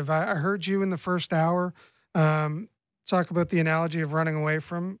comparative. I heard you in the first hour talk about the analogy of running away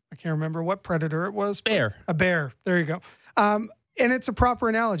from, I can't remember what predator it was. Bear. A bear. There you go. And it's a proper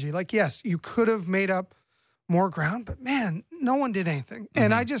analogy. Like, yes, you could have made up more ground, but man, no one did anything. Mm-hmm.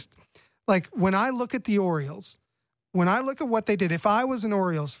 And I just, like, when I look at the Orioles, when I look at what they did, if I was an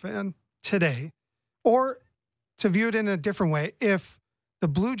Orioles fan today, or to view it in a different way, if the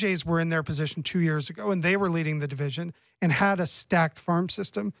Blue Jays were in their position 2 years ago and they were leading the division and had a stacked farm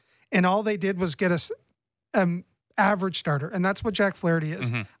system, and all they did was get us an average starter, and that's what Jack Flaherty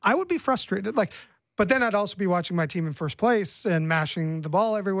is, I would be frustrated. But then I'd also be watching my team in first place and mashing the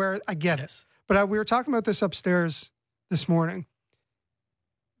ball everywhere. I get it. But we were talking about this upstairs this morning.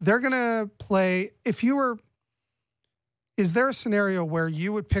 They're going to play, is there a scenario where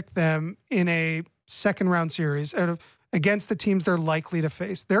you would pick them in a second round series against the teams they're likely to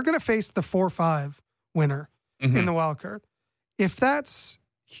face? They're going to face the 4-5 winner in the wild card. If that's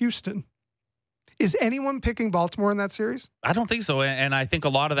Houston, is anyone picking Baltimore in that series? I don't think so. And I think a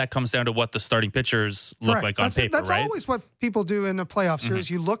lot of that comes down to what the starting pitchers look like on paper, that's right? Always what people do in a playoff series.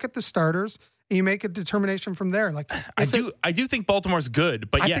 You look at the starters and you make a determination from there. Like, I do think Baltimore's good,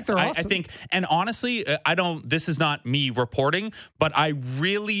 but yes, think they're awesome. I think, and honestly, this is not me reporting, but I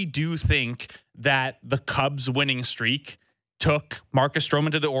really do think that the Cubs winning streak took Marcus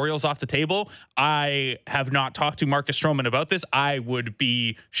Stroman to the Orioles off the table. I have not talked to Marcus Stroman about this. I would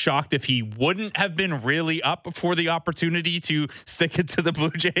be shocked if he wouldn't have been really up for the opportunity to stick it to the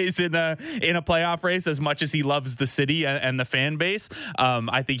Blue Jays in a playoff race, as much as he loves the city and the fan base.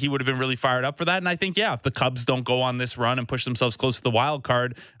 I think he would have been really fired up for that. And I think, if the Cubs don't go on this run and push themselves close to the wild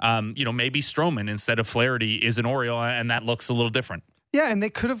card, maybe Stroman instead of Flaherty is an Oriole, and that looks a little different. Yeah, and they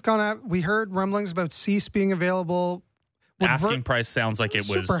could have gone out. We heard rumblings about Cease being available. Asking price sounds like it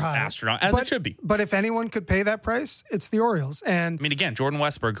was astronaut, as it should be. But if anyone could pay that price, it's the Orioles. And I mean, again, Jordan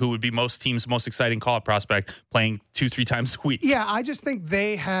Westberg, who would be most teams' most exciting call-up prospect, playing 2-3 times a week. Yeah, I just think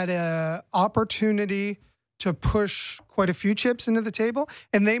they had an opportunity to push quite a few chips into the table,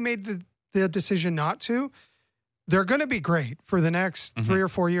 and they made the decision not to. They're going to be great for the next 3 or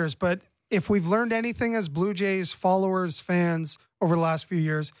 4 years. But if we've learned anything as Blue Jays followers, fans over the last few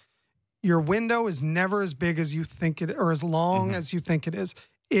years, your window is never as big as you think it, or as long as you think it is.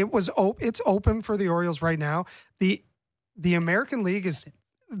 It's open for the Orioles right now. The American League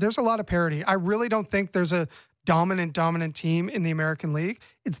there's a lot of parity. I really don't think there's a dominant team in the American League.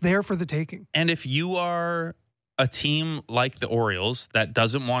 It's there for the taking. And if you are a team like the Orioles that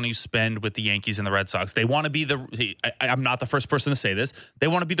doesn't want to spend with the Yankees and the Red Sox, they want to be I'm not the first person to say this. They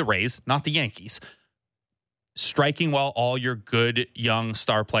want to be the Rays, not the Yankees. Striking while all your good young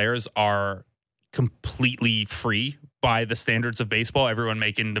star players are completely free by the standards of baseball, everyone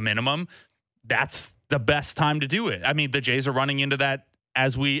making the minimum, that's the best time to do it. I mean, the Jays are running into that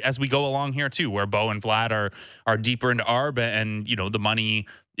as we go along here too, where Bo and Vlad are deeper into ARB, and the money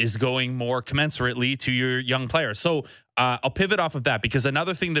is going more commensurately to your young players. So I'll pivot off of that, because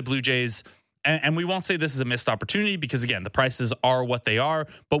another thing that Blue Jays, and we won't say this is a missed opportunity, because, again, the prices are what they are.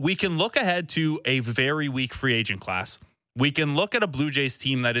 But we can look ahead to a very weak free agent class. We can look at a Blue Jays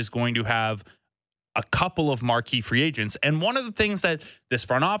team that is going to have a couple of marquee free agents. And one of the things that this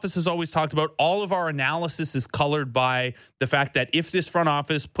front office has always talked about, all of our analysis is colored by the fact that if this front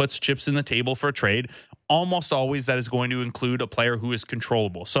office puts chips in the table for a trade, almost always that is going to include a player who is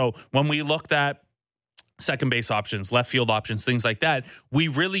controllable. So when we looked at second base options, left field options, things like that, we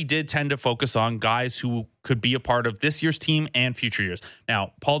really did tend to focus on guys who could be a part of this year's team and future years.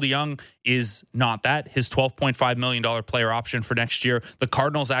 Now, Paul DeJong is not that. His $12.5 million player option for next year, the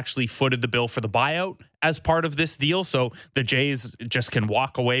Cardinals actually footed the bill for the buyout as part of this deal. So the Jays just can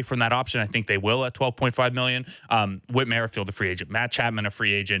walk away from that option. I think they will at $12.5 million. Whit Merrifield, a free agent. Matt Chapman, a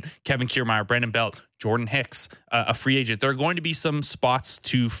free agent. Kevin Kiermaier, Brendan Belt, Jordan Hicks, a free agent. There are going to be some spots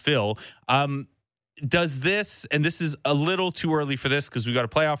to fill. Does this, and this is a little too early for this because we've got a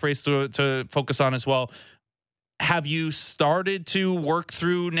playoff race to focus on as well. Have you started to work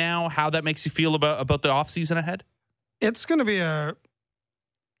through now how that makes you feel about the offseason ahead? It's going to be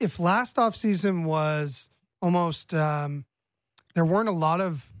if last offseason was almost, there weren't a lot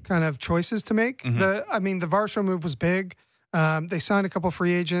of kind of choices to make. Mm-hmm. The Varsho move was big. They signed a couple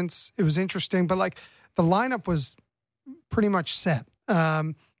free agents. It was interesting, but like the lineup was pretty much set.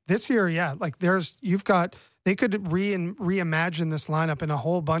 This year, yeah, like they could reimagine this lineup in a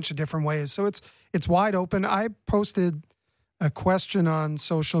whole bunch of different ways. So it's wide open. I posted a question on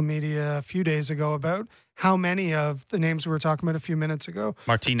social media a few days ago about how many of the names we were talking about a few minutes ago.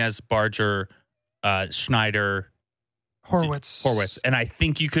 Martinez, Barger, Schneider, Horwitz. And I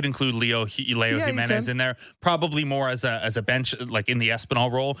think you could include Leo Jimenez in there, probably more as a bench, like in the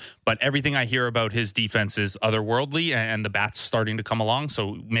Espinal role. But everything I hear about his defense is otherworldly, and the bat's starting to come along.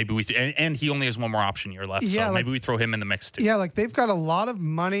 So maybe and he only has one more option year left. Yeah, so maybe we throw him in the mix too. Yeah, like they've got a lot of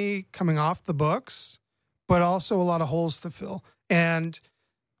money coming off the books, but also a lot of holes to fill. And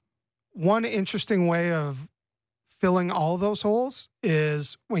one interesting way of filling all those holes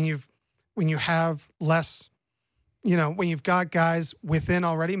is when you have less. When you've got guys within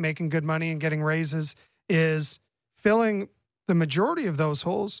already making good money and getting raises, is filling the majority of those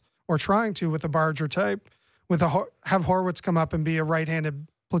holes, or trying to, with a Barger type, have Horwitz come up and be a right-handed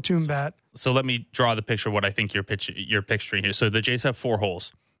platoon bat. So let me draw the picture of what I think you're picturing here. So the Jays have 4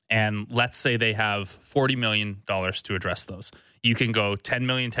 holes, and let's say they have $40 million to address those. You can go 10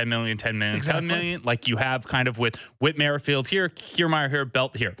 million, 10 million, 10 million, exactly. 10 million, like you have kind of with Whit Merrifield here, Kiermaier here,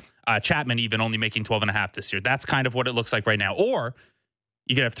 Belt here. Chapman even only making 12.5 this year. That's kind of what it looks like right now. Or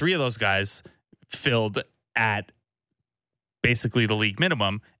you could have 3 of those guys filled at basically the league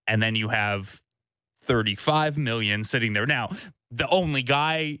minimum, and then you have 35 million sitting there. Now, the only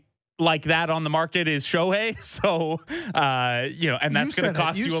guy like that on the market is Shohei. So, and that's going to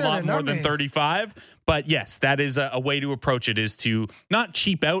cost you a lot more than 35. But yes, that is a way to approach it, is to not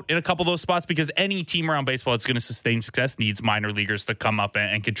cheap out in a couple of those spots, because any team around baseball that's going to sustain success needs minor leaguers to come up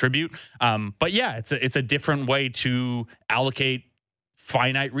and contribute. But yeah, it's a different way to allocate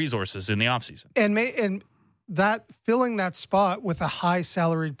finite resources in the offseason. And that filling that spot with a high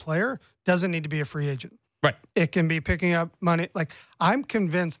salaried player doesn't need to be a free agent. Right. It can be picking up money. Like, I'm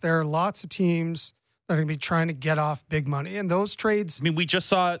convinced there are lots of teams that are going to be trying to get off big money. And those trades... I mean, we just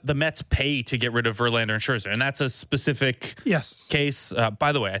saw the Mets pay to get rid of Verlander and Scherzer, and that's a specific case.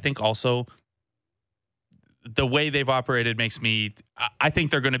 By the way, I think also the way they've operated makes me... I think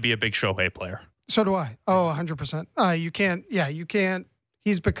they're going to be a big Shohei player. So do I. Oh, 100%. You can't...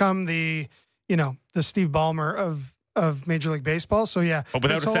 He's become the Steve Ballmer of Major League Baseball. So yeah. But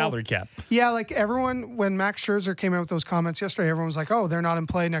without a salary cap. Yeah, like everyone, when Max Scherzer came out with those comments yesterday, everyone was like, oh, they're not in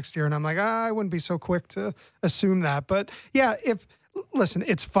play next year. And I'm like, I wouldn't be so quick to assume that. But yeah, listen,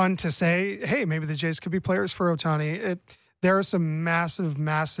 it's fun to say, hey, maybe the Jays could be players for Ohtani. There are some massive,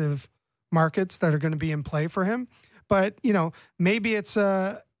 massive markets that are going to be in play for him. But, maybe it's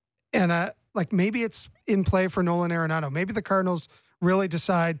maybe it's in play for Nolan Arenado. Maybe the Cardinals really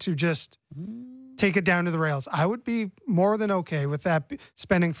decide to just take it down to the rails. I would be more than okay with that,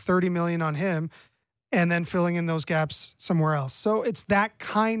 spending $30 million on him and then filling in those gaps somewhere else. So it's that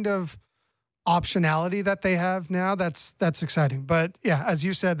kind of optionality that they have now. That's exciting. But yeah, as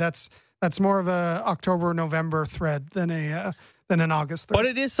you said, that's more of a October, November thread than an August thread. But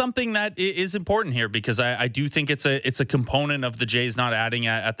it is something that is important here, because I do think it's a component of the Jays not adding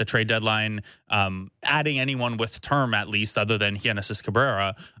at the trade deadline, adding anyone with term at least, other than Genesis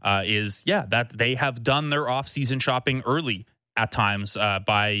Cabrera, that they have done their offseason shopping early at times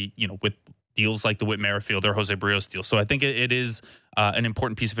by with deals like the Whit Merrifield or Jose Barrios deal. So I think it is an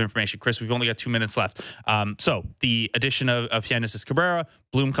important piece of information. Chris, we've only got 2 minutes left. So the addition of Genesis Cabrera,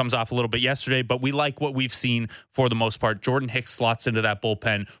 Bloom comes off a little bit yesterday, but we like what we've seen for the most part. Jordan Hicks slots into that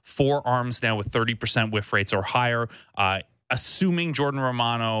bullpen, 4 arms now with 30% whiff rates or higher. Assuming Jordan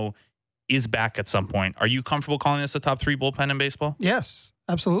Romano is back at some point, are you comfortable calling this a top 3 bullpen in baseball? Yes,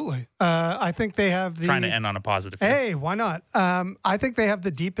 absolutely. I think they have trying to end on a positive. Hey, why not? I think they have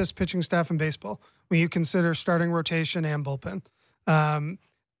the deepest pitching staff in baseball when you consider starting rotation and bullpen.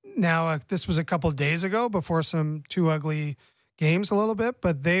 now. This was a couple of days ago before some two ugly games a little bit,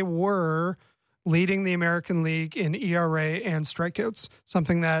 but they were leading the American League in ERA and strikeouts,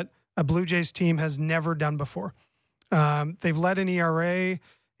 something that a Blue Jays team has never done before. They've led an ERA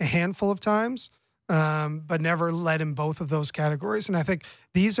a handful of times, but never led in both of those categories. And I think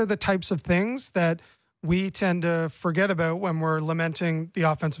these are the types of things that we tend to forget about when we're lamenting the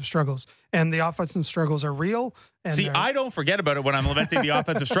offensive struggles. And the offensive struggles are real. And see, I don't forget about it when I'm lamenting the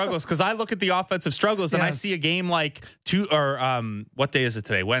offensive struggles, because I look at the offensive struggles and I see a game like what day is it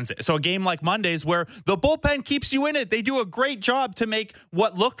today? Wednesday. So a game like Mondays where the bullpen keeps you in it. They do a great job to make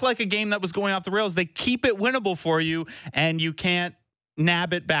what looked like a game that was going off the rails. They keep it winnable for you, and you can't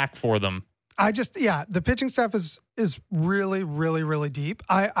nab it back for them. The pitching staff is really, really, really deep.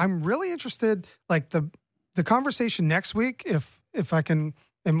 I'm really interested, like the conversation next week, if I can,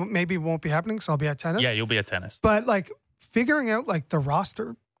 and maybe it won't be happening because I'll be at tennis. Yeah, you'll be at tennis. But like figuring out like the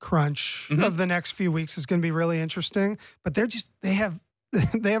roster crunch of the next few weeks is going to be really interesting. But they have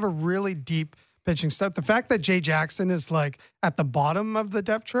a really deep pitching staff. The fact that Jay Jackson is like at the bottom of the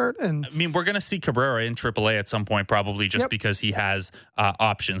depth chart, and I mean, we're going to see Cabrera in AAA at some point, probably just because he has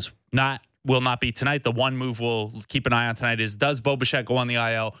options. Will not be tonight. The one move we'll keep an eye on tonight is, does Bo Bichette go on the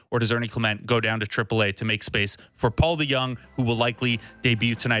IL, or does Ernie Clement go down to AAA to make space for Paul DeJong, who will likely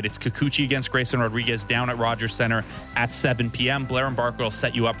debut tonight? It's Kikuchi against Grayson Rodriguez down at Rogers Center at 7 p.m. Blair and Barker will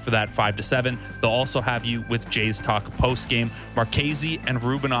set you up for that 5 to 7. They'll also have you with Jays Talk post game. Marchese and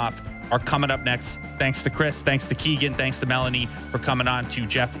Rubinoff are coming up next. Thanks to Chris, thanks to Keegan, thanks to Melanie for coming on, to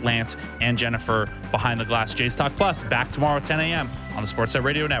Jeff, Lance, and Jennifer behind the glass. Jays Talk Plus back tomorrow at 10 a.m. on the Sportsnet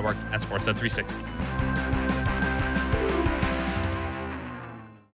Radio Network and Sportsnet 360.